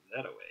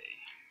that way.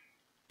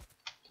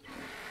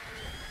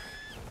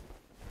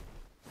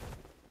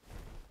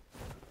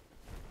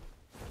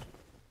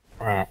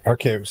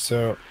 Okay,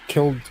 so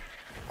killed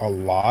a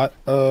lot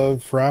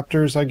of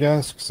raptors, I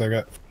guess, because I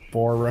got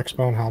 4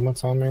 Rexbone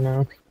helmets on me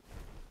now.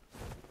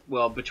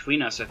 Well,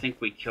 between us, I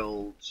think we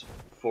killed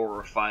 4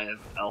 or 5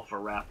 Alpha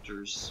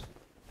Raptors,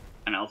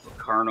 an Alpha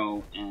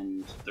Carno,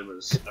 and there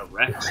was a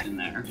Rex in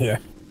there. Yeah.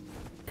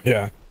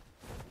 Yeah.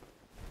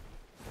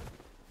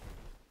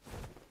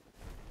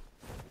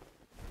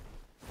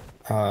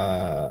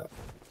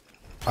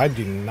 I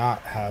do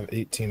not have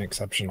 18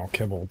 exceptional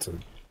kibble to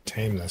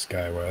tame this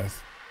guy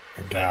with.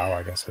 A gal,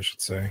 I guess I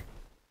should say.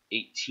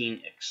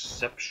 18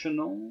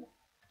 exceptional?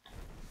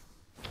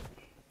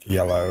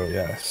 Yellow,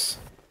 yes.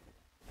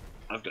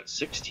 I've got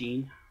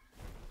 16.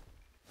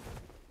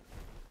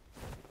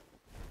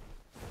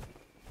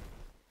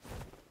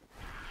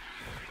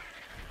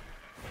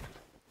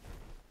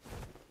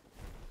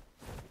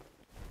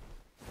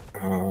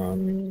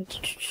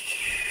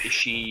 Is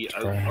she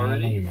out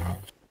already?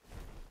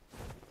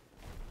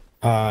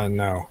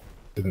 No.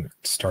 Didn't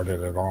start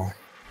it at all.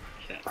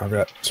 Okay. I've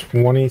got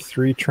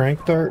 23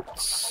 trank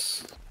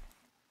darts.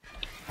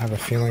 I have a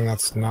feeling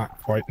that's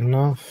not quite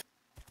enough.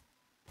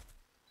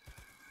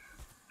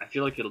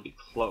 feel like it'll be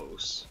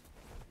close.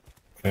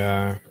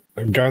 Yeah,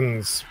 the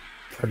gun's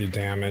pretty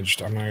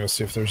damaged. I'm gonna go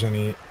see if there's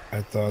any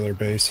at the other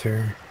base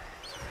here.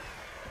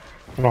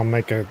 But I'll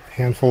make a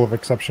handful of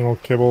exceptional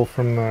kibble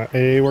from the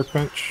AA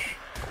workbench.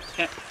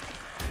 Okay.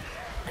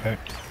 Okay.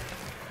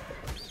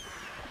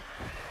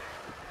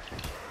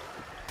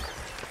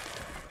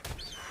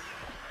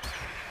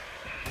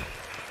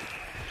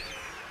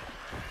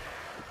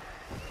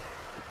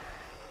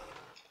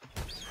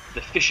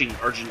 The fishing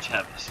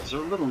Argentavis is a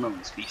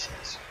little-known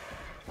species.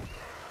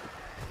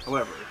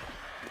 However,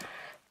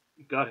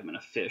 you got him in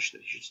a fish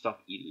that he should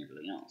stop eating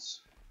everything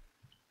else.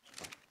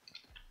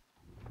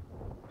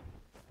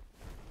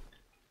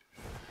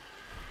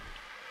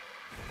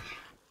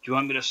 Do you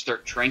want me to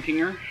start tranking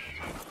her?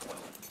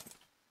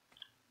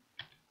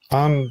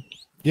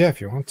 Yeah,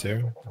 if you want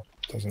to.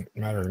 Doesn't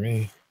matter to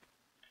me.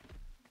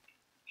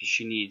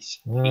 She needs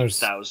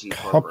There's 8,000 a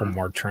couple torpor.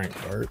 more trank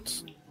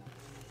darts.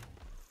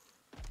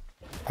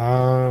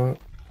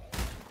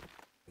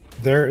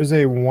 There is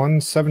a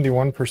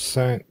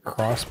 171%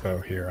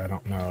 crossbow here. I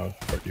don't know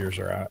what yours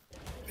are at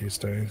these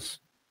days.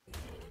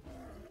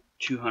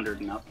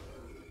 200 and up.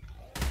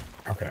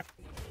 Okay.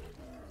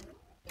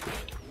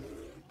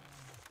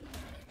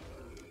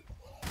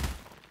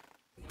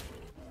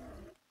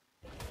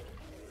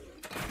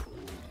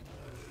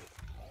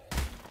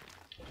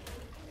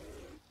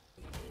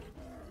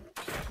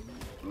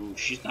 Ooh,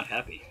 she's not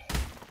happy.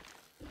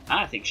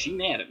 I think she's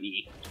mad at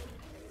me.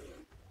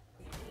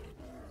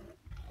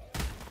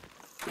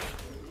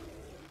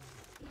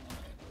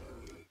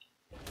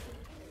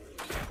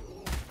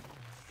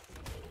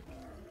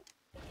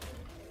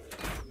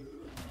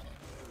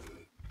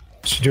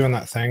 She doing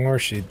that thing where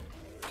she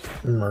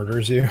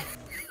murders you?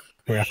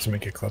 We have to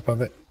make a clip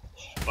of it.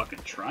 She's fucking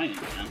trying,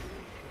 man.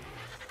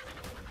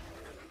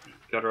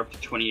 Got her up to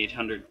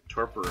 2,800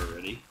 torpor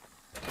already.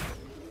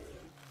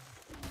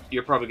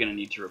 You're probably gonna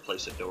need to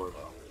replace a door,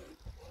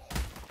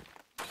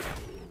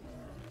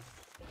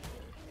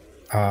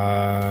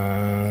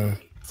 though.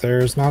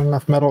 There's not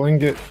enough metal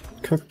ingot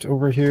cooked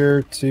over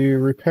here to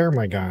repair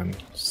my gun.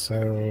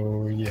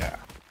 So, yeah.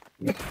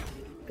 I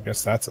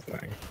guess that's a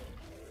thing.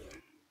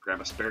 Grab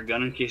a spare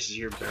gun in case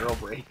your barrel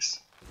breaks.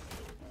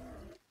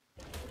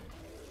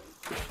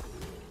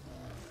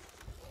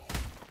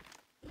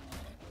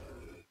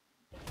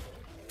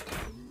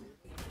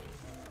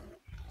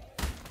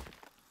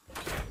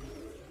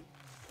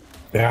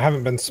 Yeah, I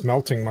haven't been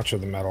smelting much of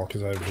the metal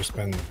because I've just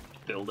been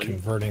Building.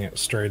 converting it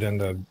straight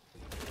into,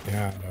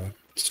 yeah,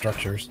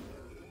 structures.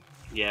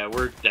 Yeah,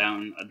 we're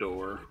down a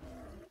door.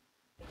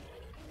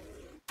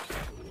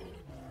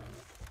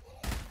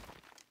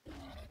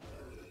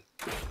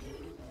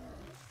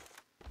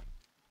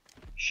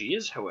 She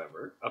is,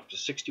 however, up to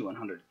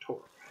 6,100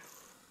 torque.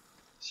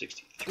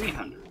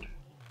 6,300.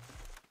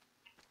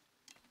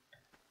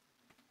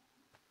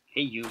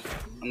 Hey you,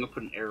 I'm gonna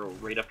put an arrow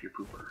right up your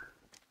pooper.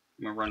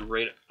 I'm gonna run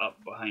right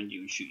up behind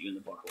you and shoot you in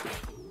the butthole.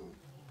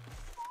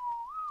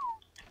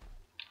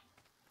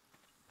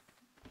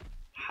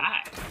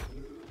 Hi!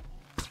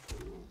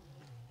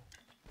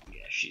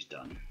 Yeah, she's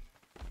done.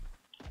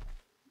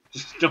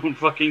 Just don't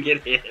fucking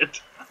get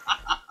hit.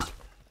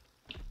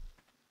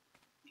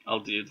 I'll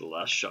do the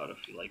last shot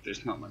if you like,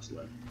 there's not much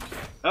left.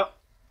 Oh!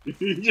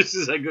 Just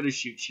as I go to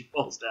shoot, she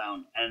falls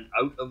down and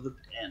out of the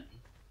pen.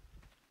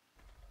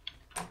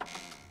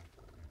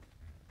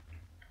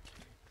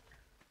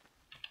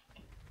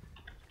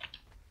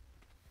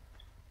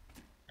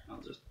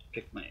 I'll just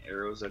pick my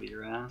arrows out of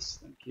your ass,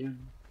 thank you.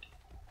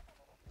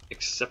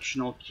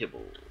 Exceptional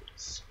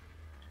kibbles.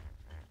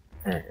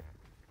 Alright.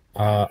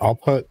 I'll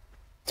put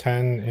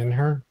 10 in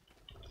her.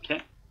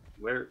 Okay,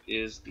 where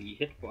is the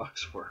hitbox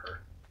for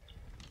her?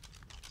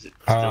 Is it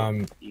still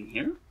in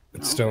here?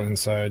 It's still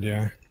inside,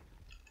 yeah.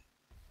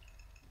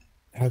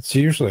 That's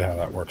usually how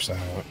that works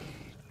out.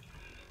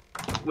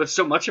 With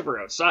so much of her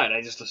outside,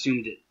 I just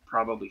assumed it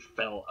probably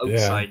fell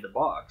outside the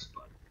box,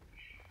 but...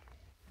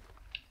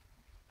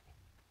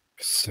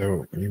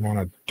 So, you want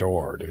a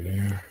door, do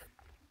you?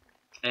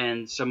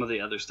 And some of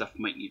the other stuff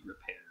might need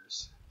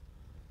repairs.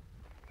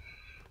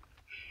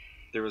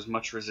 There was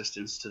much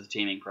resistance to the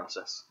taming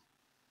process.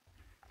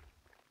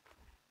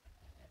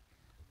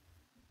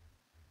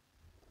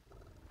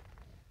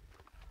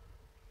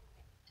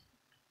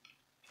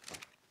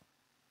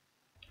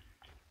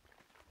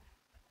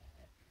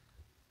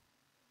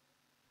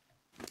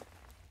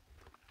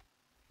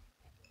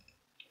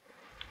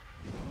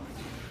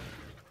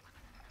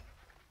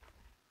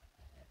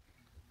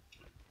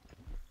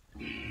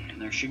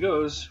 And there she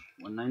goes,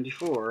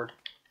 194.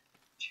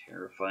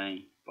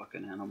 Terrifying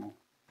fucking animal.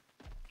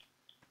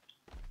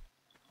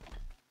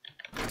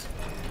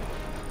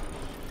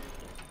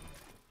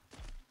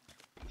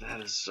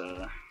 That is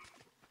a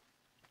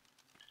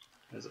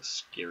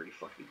scary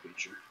fucking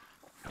creature.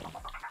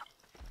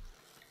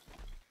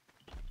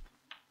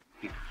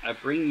 I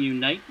bring you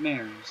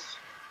nightmares.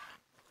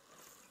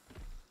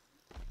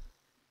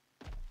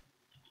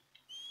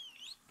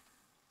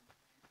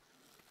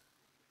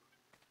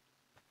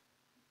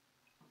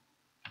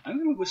 I'm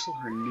gonna whistle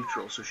her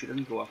neutral so she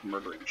doesn't go off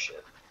murdering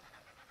shit.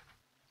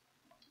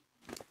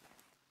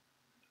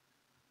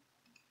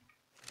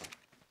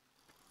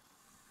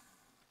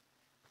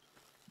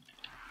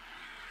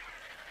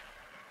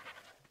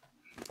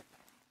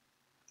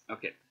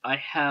 Okay, I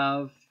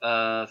have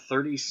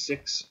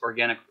 36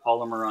 organic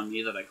polymer on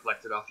me that I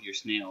collected off of your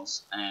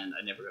snails, and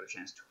I never got a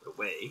chance to put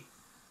away.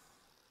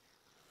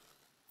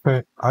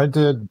 Okay, I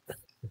did.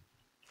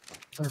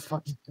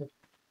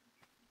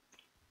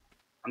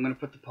 I'm gonna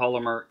put the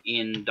polymer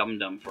in Dum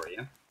Dum for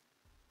you.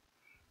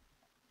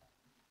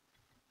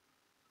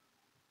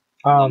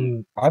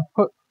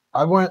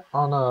 I went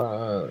on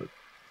a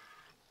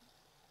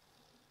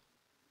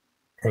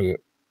what is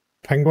it,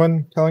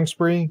 penguin killing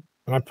spree,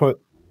 and I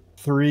put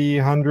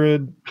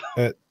 300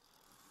 at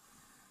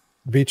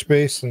beach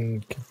base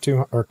and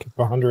 200 or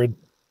 100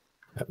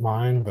 at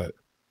mine, but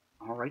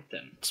All right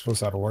then. I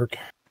suppose that'll work.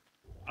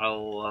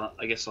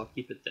 I guess I'll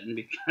keep it then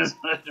because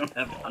I don't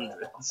have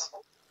hundreds.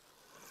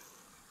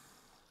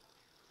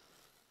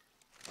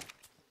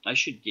 I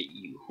should get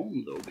you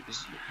home though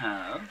because you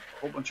have a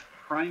whole bunch of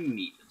prime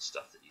meat and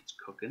stuff that needs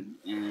cooking.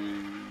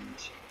 And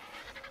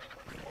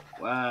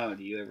wow,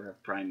 do you ever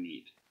have prime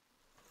meat?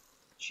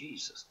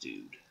 Jesus,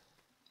 dude.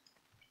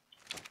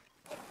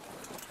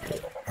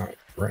 I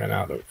ran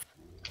out of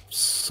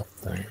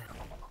something.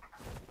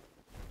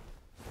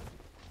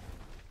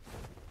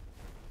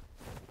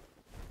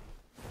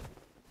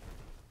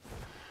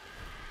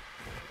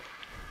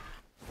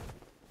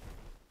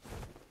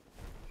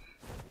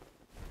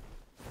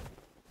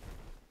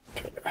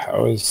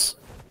 How is...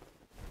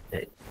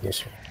 Wait,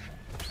 this one.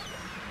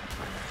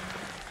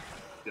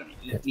 Gonna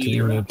eat What do me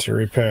you or need to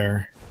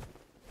repair?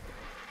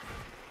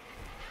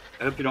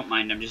 I hope you don't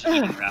mind, I'm just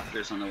eating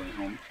raptors on the way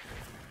home.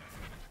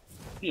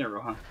 Yeah,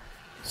 Rohan.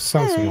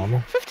 Sounds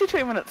normal.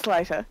 52 minutes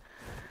later.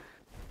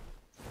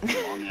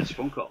 Long ass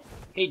phone call.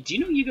 Hey, do you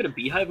know you got a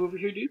beehive over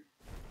here, dude?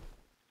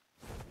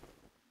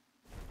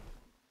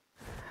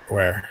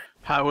 Where?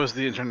 How was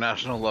the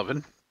international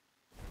lovin'?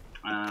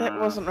 That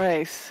wasn't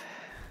race.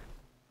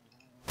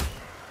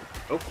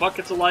 Oh fuck,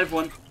 it's a live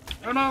one.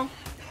 Oh no!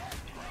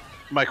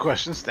 My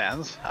question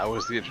stands. How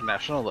was the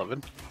international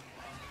lovin'?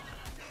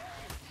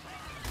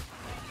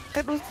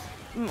 It was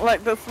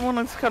like this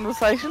morning's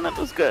conversation. It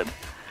was good.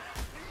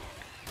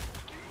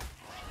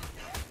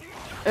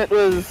 It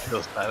was.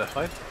 Feel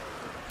satisfied?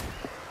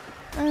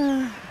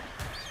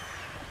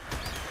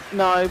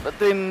 No, but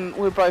then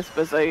we're both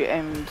busy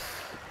and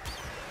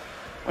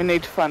we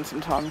need to find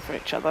some time for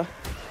each other.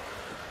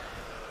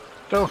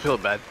 Don't feel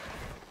bad.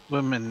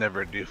 Women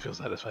never do feel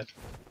satisfied.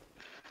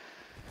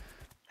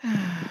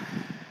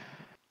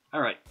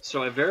 Alright,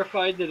 so I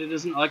verified that it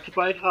is an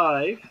occupied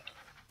hive.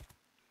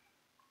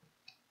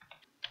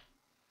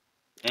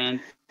 And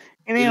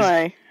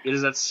Anyway. it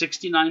is at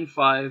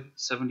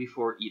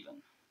 69,574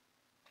 even.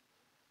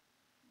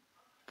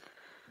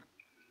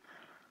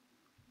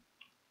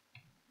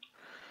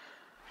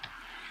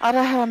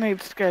 Otter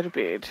needs to go to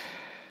bed.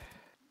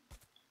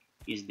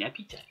 Is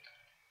nappy time.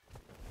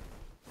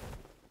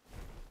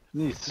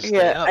 Needs to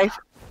stay up.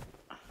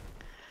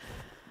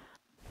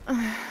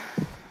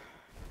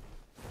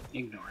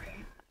 Ignore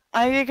him.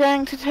 Are you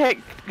going to take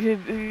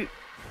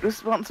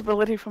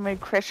responsibility for me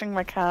crashing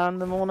my car in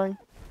the morning?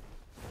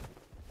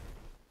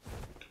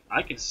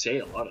 I can say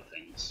a lot of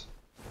things.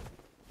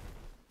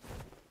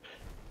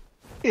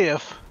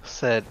 If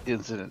said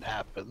incident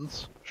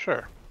happens,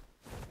 sure.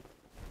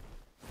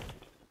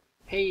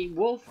 Hey,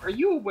 Wolf, are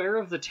you aware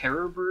of the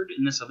terror bird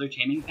in this other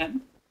taming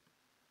pen?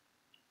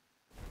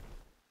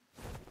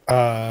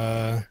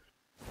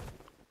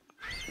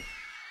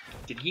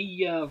 Did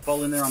he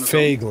fall in there on his own?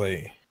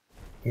 Vaguely.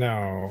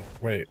 No.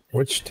 Wait,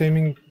 which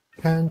taming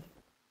pen?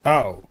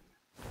 Oh.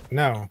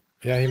 No.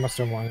 Yeah, he must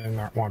have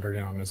wandered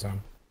in on his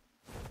own.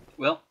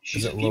 Well,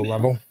 she's Is a it female. low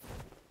level?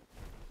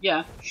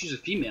 Yeah, she's a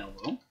female,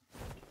 though.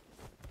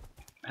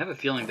 I have a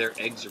feeling their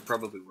eggs are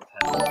probably worth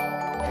having.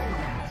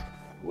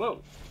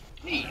 Whoa.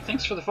 Hey,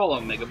 thanks for the follow,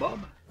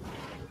 Megabob.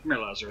 Come here,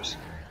 Lazarus.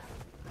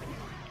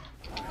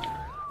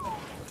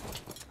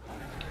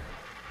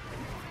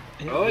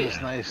 It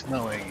was nice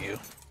knowing you.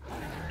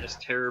 This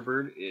terror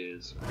bird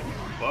is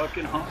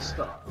fucking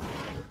hostile.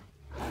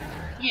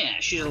 Yeah,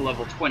 she's a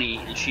level 20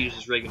 and she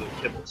uses regular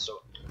Chibbles,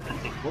 so I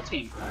think we'll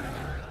tame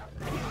her.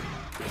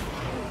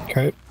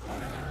 Okay.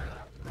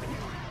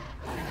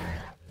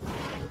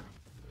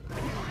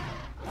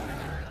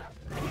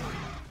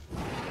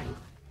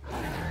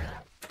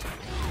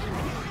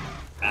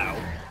 Ow.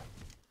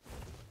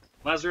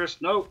 Lazarus,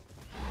 no!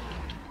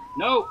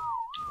 No!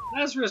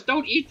 Lazarus,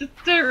 don't eat the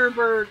terror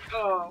bird!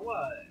 Oh,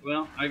 why?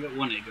 Well, I got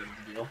one egg out of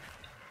the deal.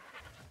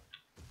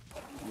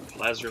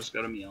 Lazarus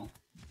got a meal.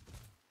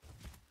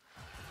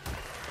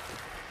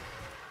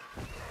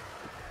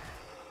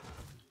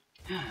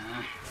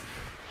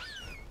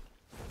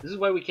 This is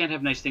why we can't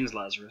have nice things,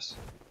 Lazarus.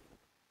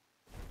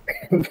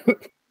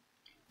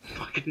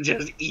 Fucking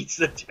just eats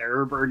the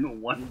terror bird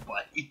in one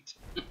bite.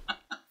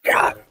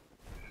 God.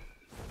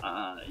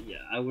 Yeah,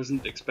 I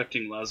wasn't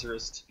expecting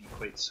Lazarus to be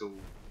quite so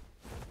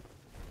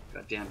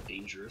Goddamn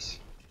dangerous.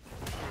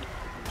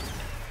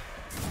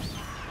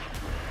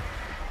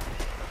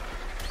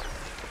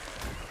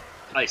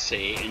 I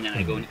say, and then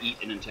I go and eat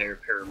an entire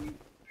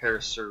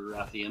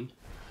Parasaurothium.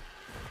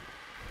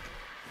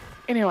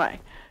 Anyway,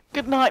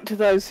 good night to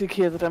those who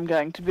care that I'm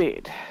going to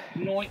bed.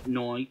 Night,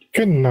 night.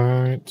 Good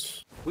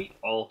night. We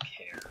all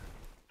care.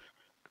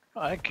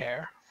 I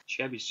care.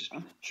 Shabby's just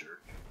being a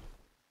jerk.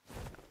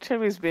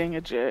 Chibby's being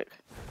a jerk.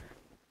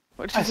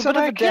 Which I is a said bit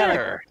of I a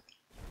downer.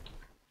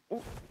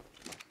 care.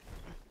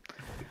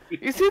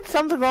 You said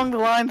something along the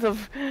lines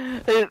of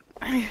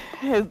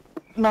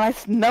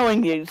nice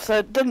knowing you, so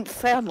it didn't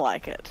sound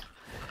like it.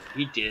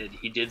 He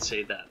did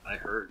say that, I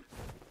heard.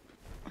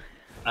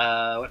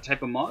 What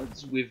type of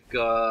mods? We've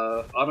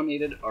got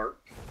automated ARK,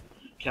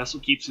 castle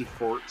keeps and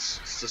forts,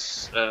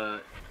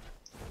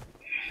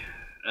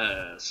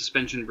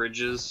 suspension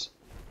bridges,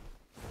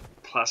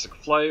 classic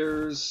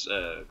flyers,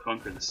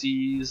 conquer the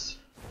seas,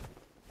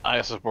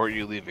 I support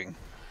you leaving.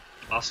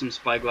 awesome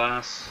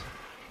spyglass.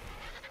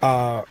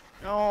 And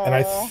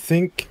I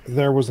think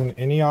there was an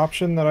any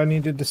option that I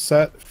needed to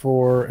set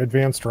for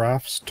advanced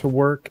rafts to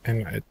work,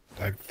 and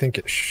I think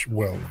it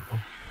will now.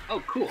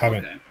 Oh, cool.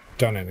 Haven't Okay.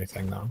 done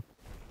anything though.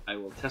 I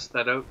will test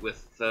that out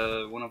with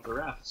one of the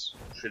rafts.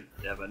 Should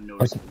have a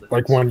noticeable difference.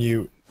 Like when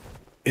you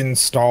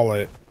install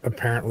it,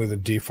 apparently the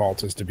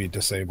default is to be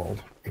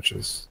disabled, which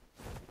is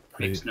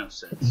pretty Makes no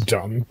sense.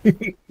 dumb.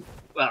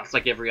 Well, it's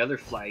like every other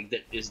flag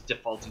that is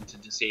defaulting to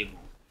disabled.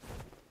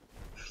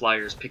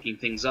 Flyers picking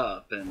things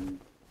up, and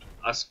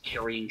us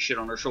carrying shit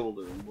on our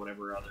shoulder, and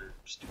whatever other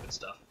stupid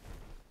stuff.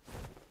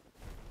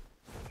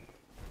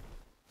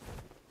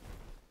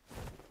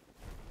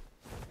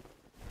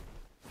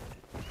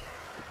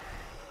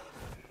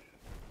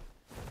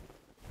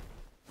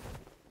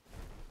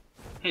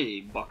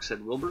 Hey,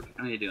 Boxhead Wilbert,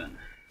 how you doing?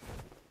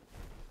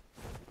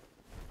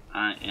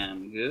 I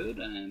am good,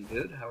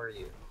 how are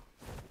you?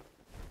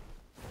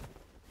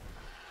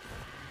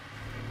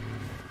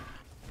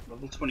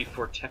 Level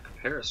 24 Tech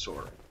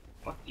Parasaur.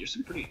 Fuck, there's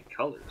some pretty good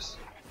colors.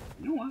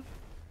 You know what?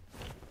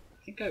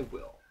 I think I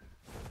will.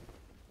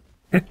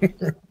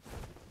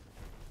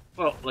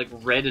 Well, like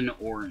red and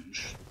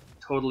orange.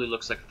 Totally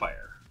looks like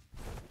fire.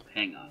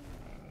 Hang on.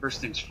 First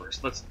things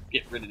first, let's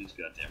get rid of these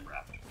goddamn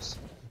raptors.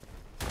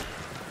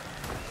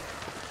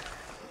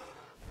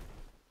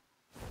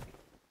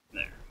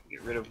 There.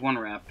 Get rid of one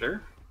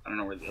raptor. I don't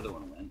know where the other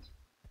one went.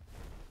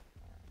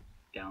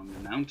 Down the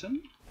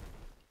mountain.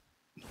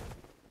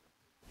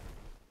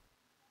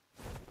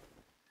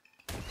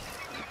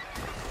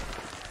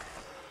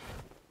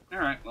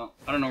 Alright, well,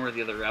 I don't know where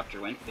the other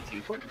raptor went, but the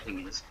important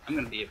thing is, I'm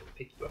going to be able to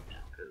pick you up now,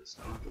 because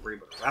I don't have to worry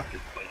about a raptor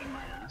biting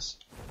my ass.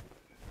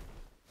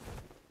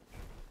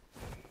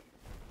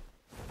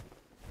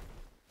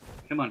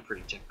 Come on,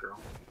 pretty tech girl.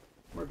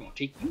 We're going to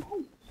take you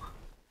home.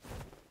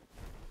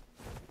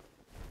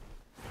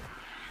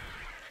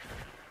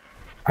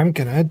 I'm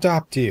gonna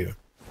adopt you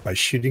by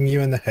shooting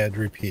you in the head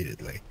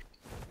repeatedly.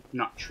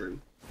 Not true.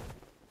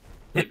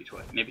 Maybe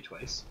twice. Maybe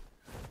twice.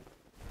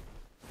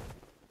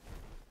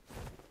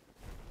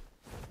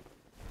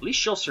 At least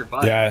she'll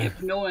survive. Yeah. You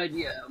have no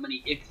idea how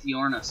many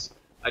Ichthyornis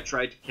I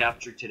tried to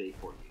capture today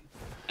for you.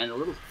 And the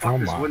little Oh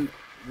fuckers my.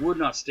 would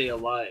not stay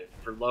alive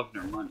for love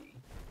nor money.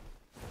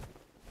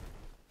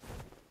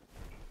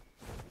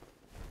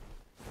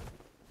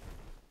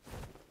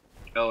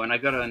 Oh, and I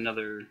got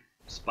another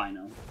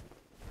Spino.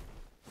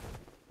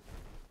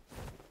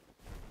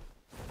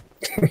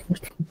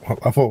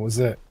 What level was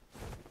it?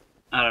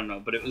 I don't know,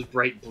 but it was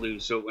bright blue,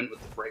 so it went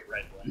with the bright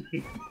red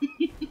one.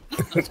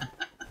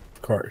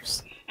 Of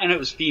course. And it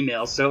was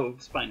female, so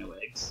Spino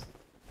eggs.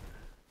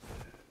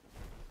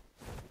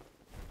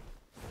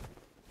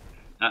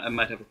 I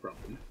might have a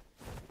problem.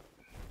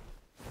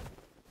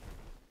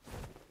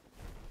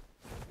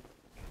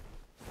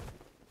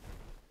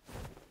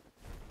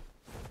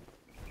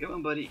 Come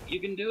on, buddy. You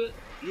can do it.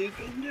 You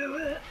can do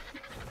it.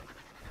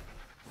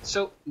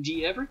 So, do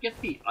you ever get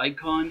the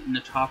icon in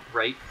the top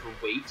right for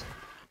weight,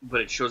 but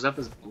it shows up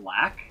as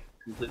black?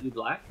 Completely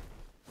black?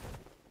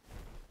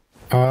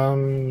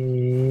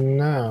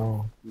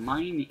 No.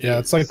 Mine is... Yeah,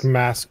 it's like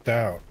masked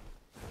out.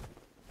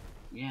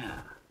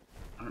 Yeah.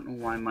 I don't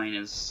know why mine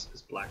is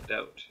blacked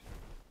out.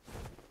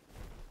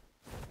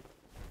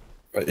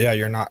 But yeah,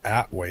 you're not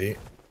at weight.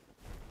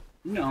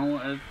 No,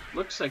 it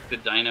looks like the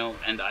dino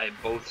and I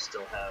both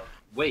still have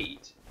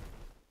weight,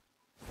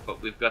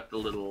 but we've got the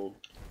little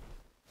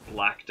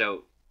blacked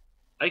out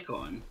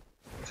icon,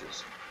 which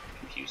is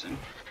confusing.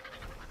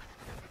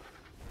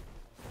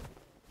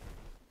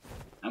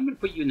 I'm gonna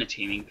put you in the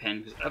taming pen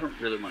because I don't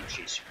really want to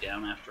chase you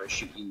down after I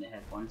shoot you in the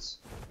head once.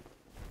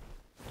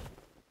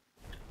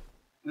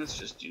 Let's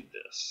just do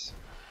this.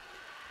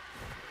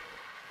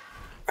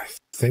 I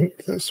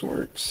think this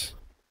works.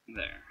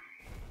 There.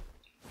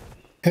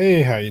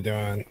 Hey, how you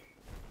doing?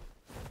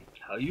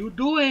 How you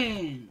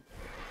doing?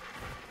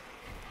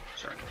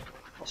 Sorry,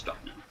 I'll stop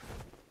now.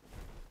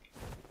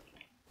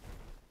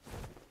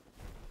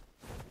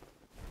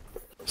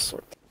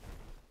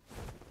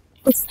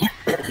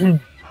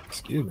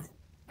 Excuse me.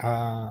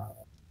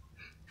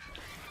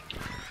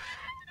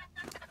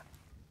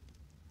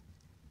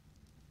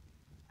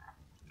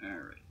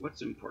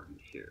 what's important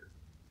here?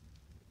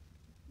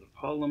 The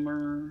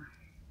polymer.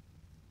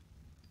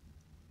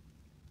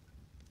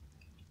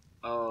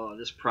 Oh,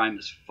 this prime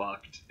is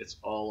fucked. It's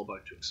all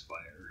about to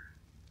expire.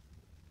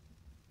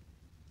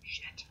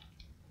 Shit.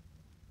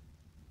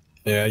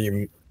 Yeah,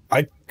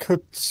 I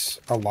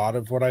cooked a lot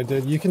of what I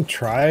did. You can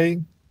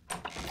try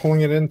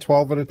pulling it in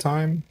 12 at a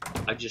time.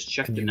 I just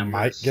checked And the you numbers.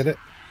 might get it.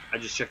 I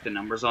just checked the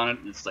numbers on it,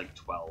 and it's like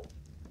 12.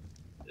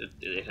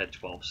 It had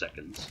 12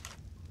 seconds.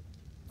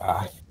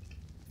 Ah.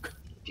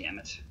 Damn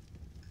it.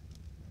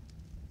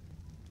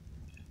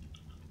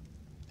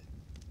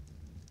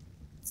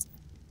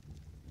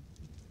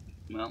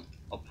 Well,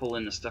 I'll pull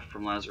in the stuff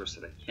from Lazarus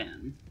that I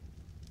can.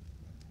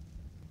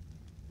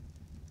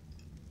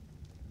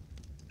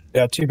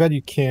 Yeah, too bad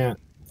you can't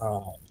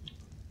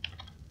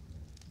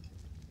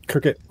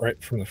cook it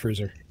right from the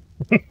freezer.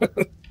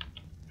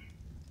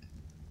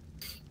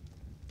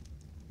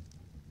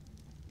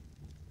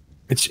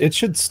 It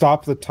should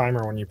stop the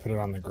timer when you put it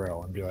on the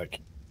grill and be like,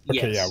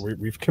 okay, Yes. yeah,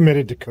 we've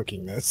committed to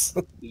cooking this.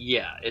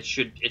 Yeah, it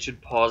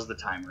should pause the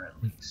timer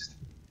at least.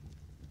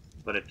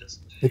 But it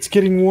doesn't. It's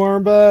getting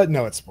warm, but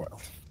no, it's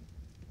spoiled.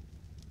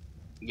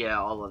 Yeah,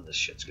 all of this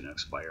shit's gonna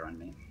expire on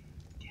me.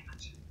 Damn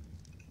it.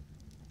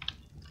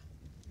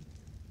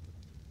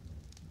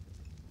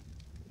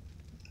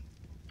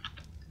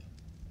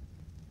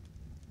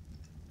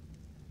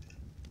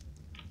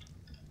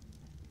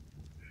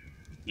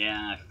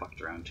 Yeah, I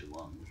fucked around too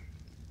long.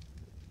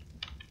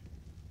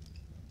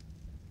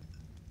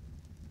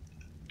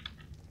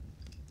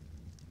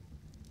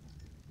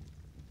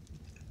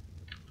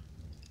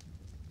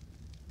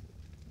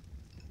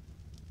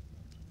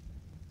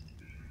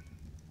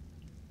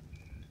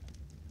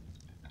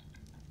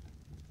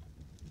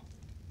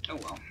 Oh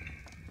well.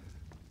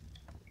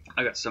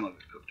 I got some of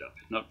it cooked up.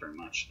 Not very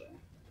much, though.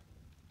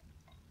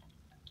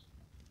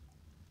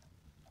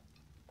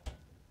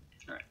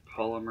 Alright,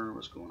 polymer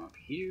was going up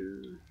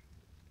here.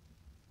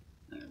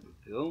 There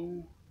we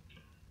go.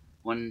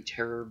 1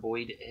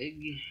 teraboid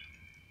egg.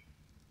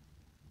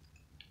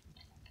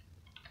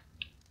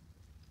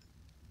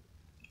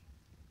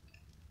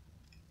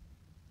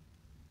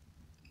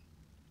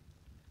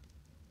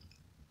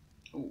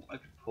 Oh, I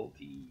could pull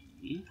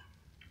the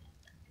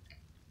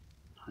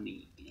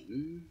honey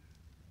in.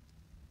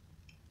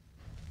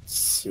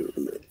 So,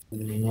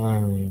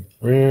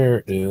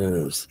 where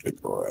is the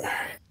big boy?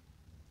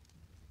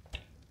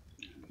 There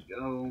we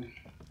go.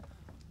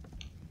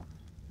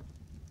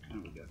 What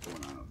do we got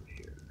going on over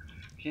here?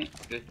 Okay,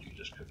 good. You're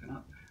just cooking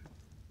up.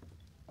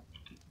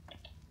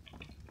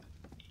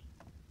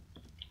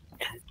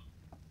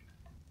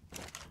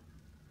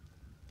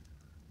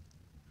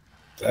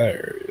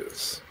 There he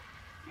is.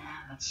 Yeah,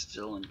 that's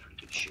still in pretty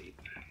good shape.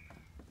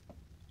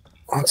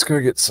 Let's go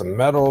get some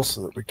metal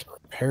so that we can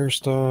repair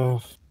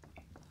stuff.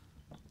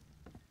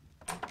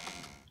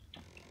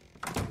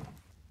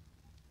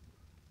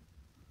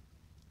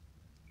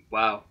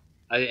 Wow,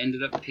 I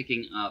ended up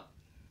picking up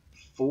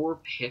 4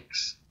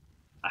 picks,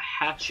 a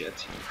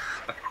hatchet,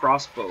 a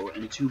crossbow,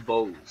 and 2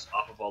 bows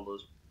off of all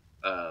those,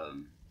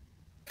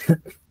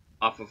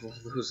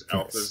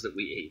 alphas that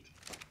we ate.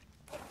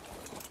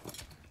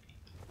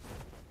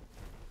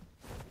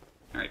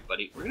 Alright,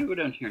 buddy, we're gonna go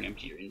down here and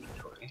empty your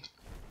inventory.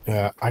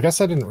 Yeah, I guess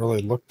I didn't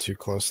really look too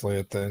closely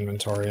at the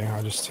inventory.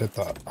 I just hit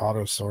the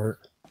auto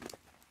sort.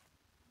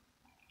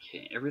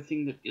 Okay,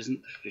 everything that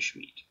isn't the fish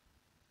meat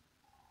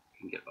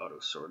can get auto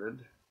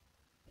sorted.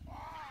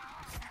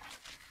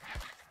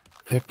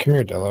 Yeah, come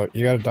here, Dello.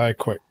 You gotta die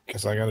quick,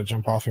 because I gotta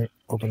jump off and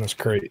open this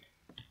crate.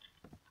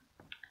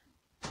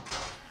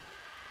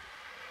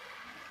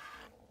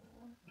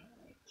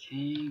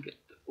 Okay, get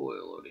the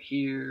oil out of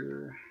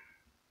here.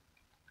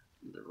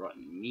 The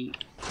rotten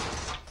meat.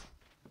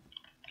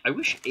 I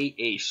wish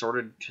 8A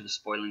sorted to the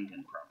spoiling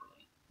bin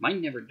properly.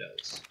 Mine never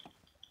does.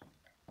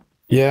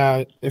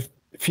 Yeah, if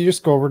you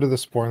just go over to the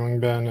spoiling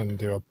bin and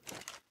do a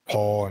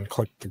pull and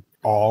click the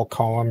all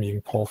column, you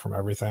can pull from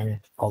everything.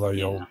 Although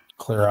you'll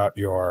clear out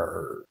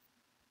your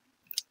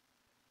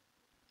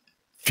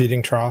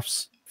feeding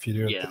troughs if you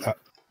do it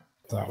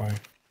that way.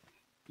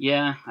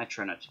 Yeah, I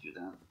try not to do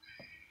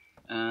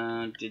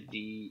that. Did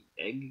the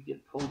egg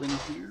get pulled in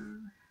here?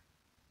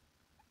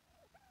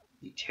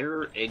 The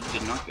terror egg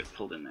did not get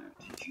pulled in there.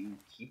 Did you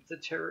keep the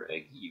terror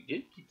egg? You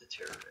did keep the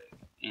terror egg.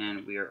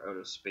 And we are out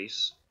of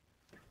space.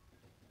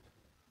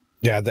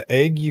 Yeah, the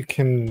egg you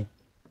can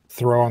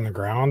throw on the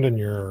ground and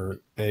your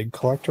egg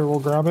collector will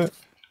grab it.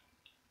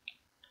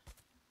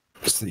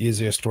 It's the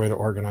easiest way to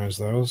organize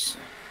those.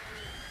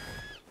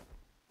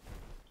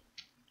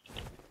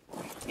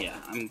 Yeah,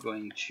 I'm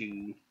going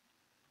to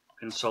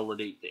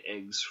consolidate the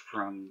eggs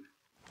from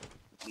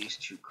these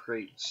 2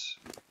 crates.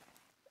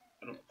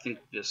 I don't think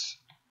this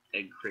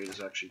egg crate is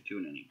actually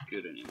doing any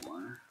good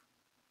anymore.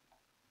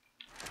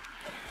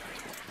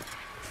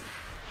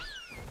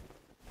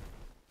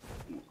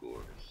 We'll go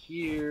over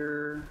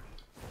here.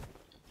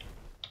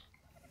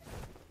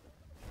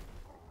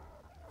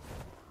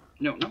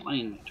 No, not my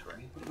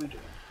inventory. What am I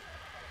doing?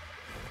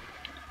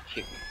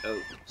 Kick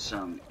out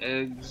some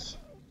eggs.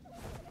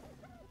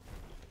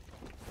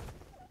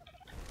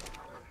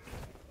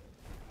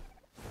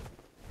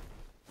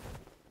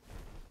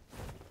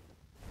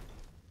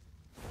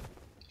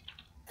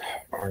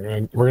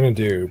 we're gonna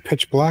do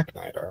pitch black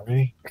night, are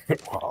we?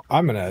 Well,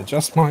 I'm gonna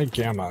adjust my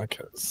gamma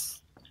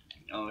because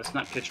Oh, it's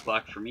not pitch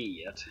black for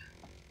me yet.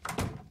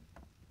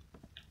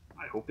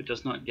 I hope it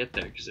does not get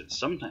there, because it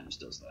sometimes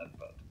does that,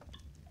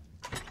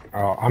 but...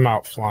 oh, I'm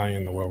out flying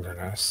in the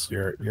wilderness.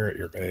 You're at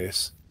your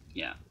base.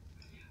 Yeah.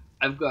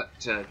 I've got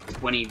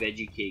 20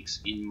 veggie cakes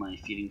in my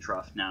feeding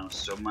trough now,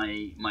 so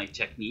my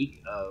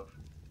technique of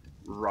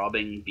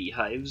robbing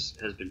beehives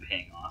has been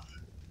paying off.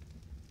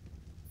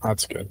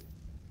 That's good.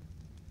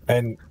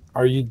 And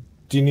do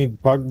you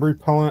need bug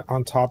repellent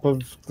on top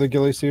of the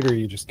ghillie suit, or are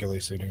you just ghillie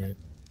suiting it?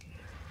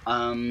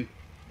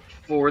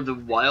 For the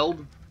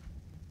wild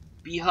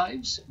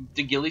beehives,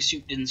 the ghillie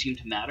suit didn't seem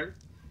to matter.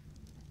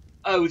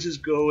 I would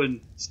just go and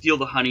steal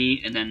the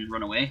honey and then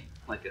run away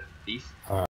like a thief.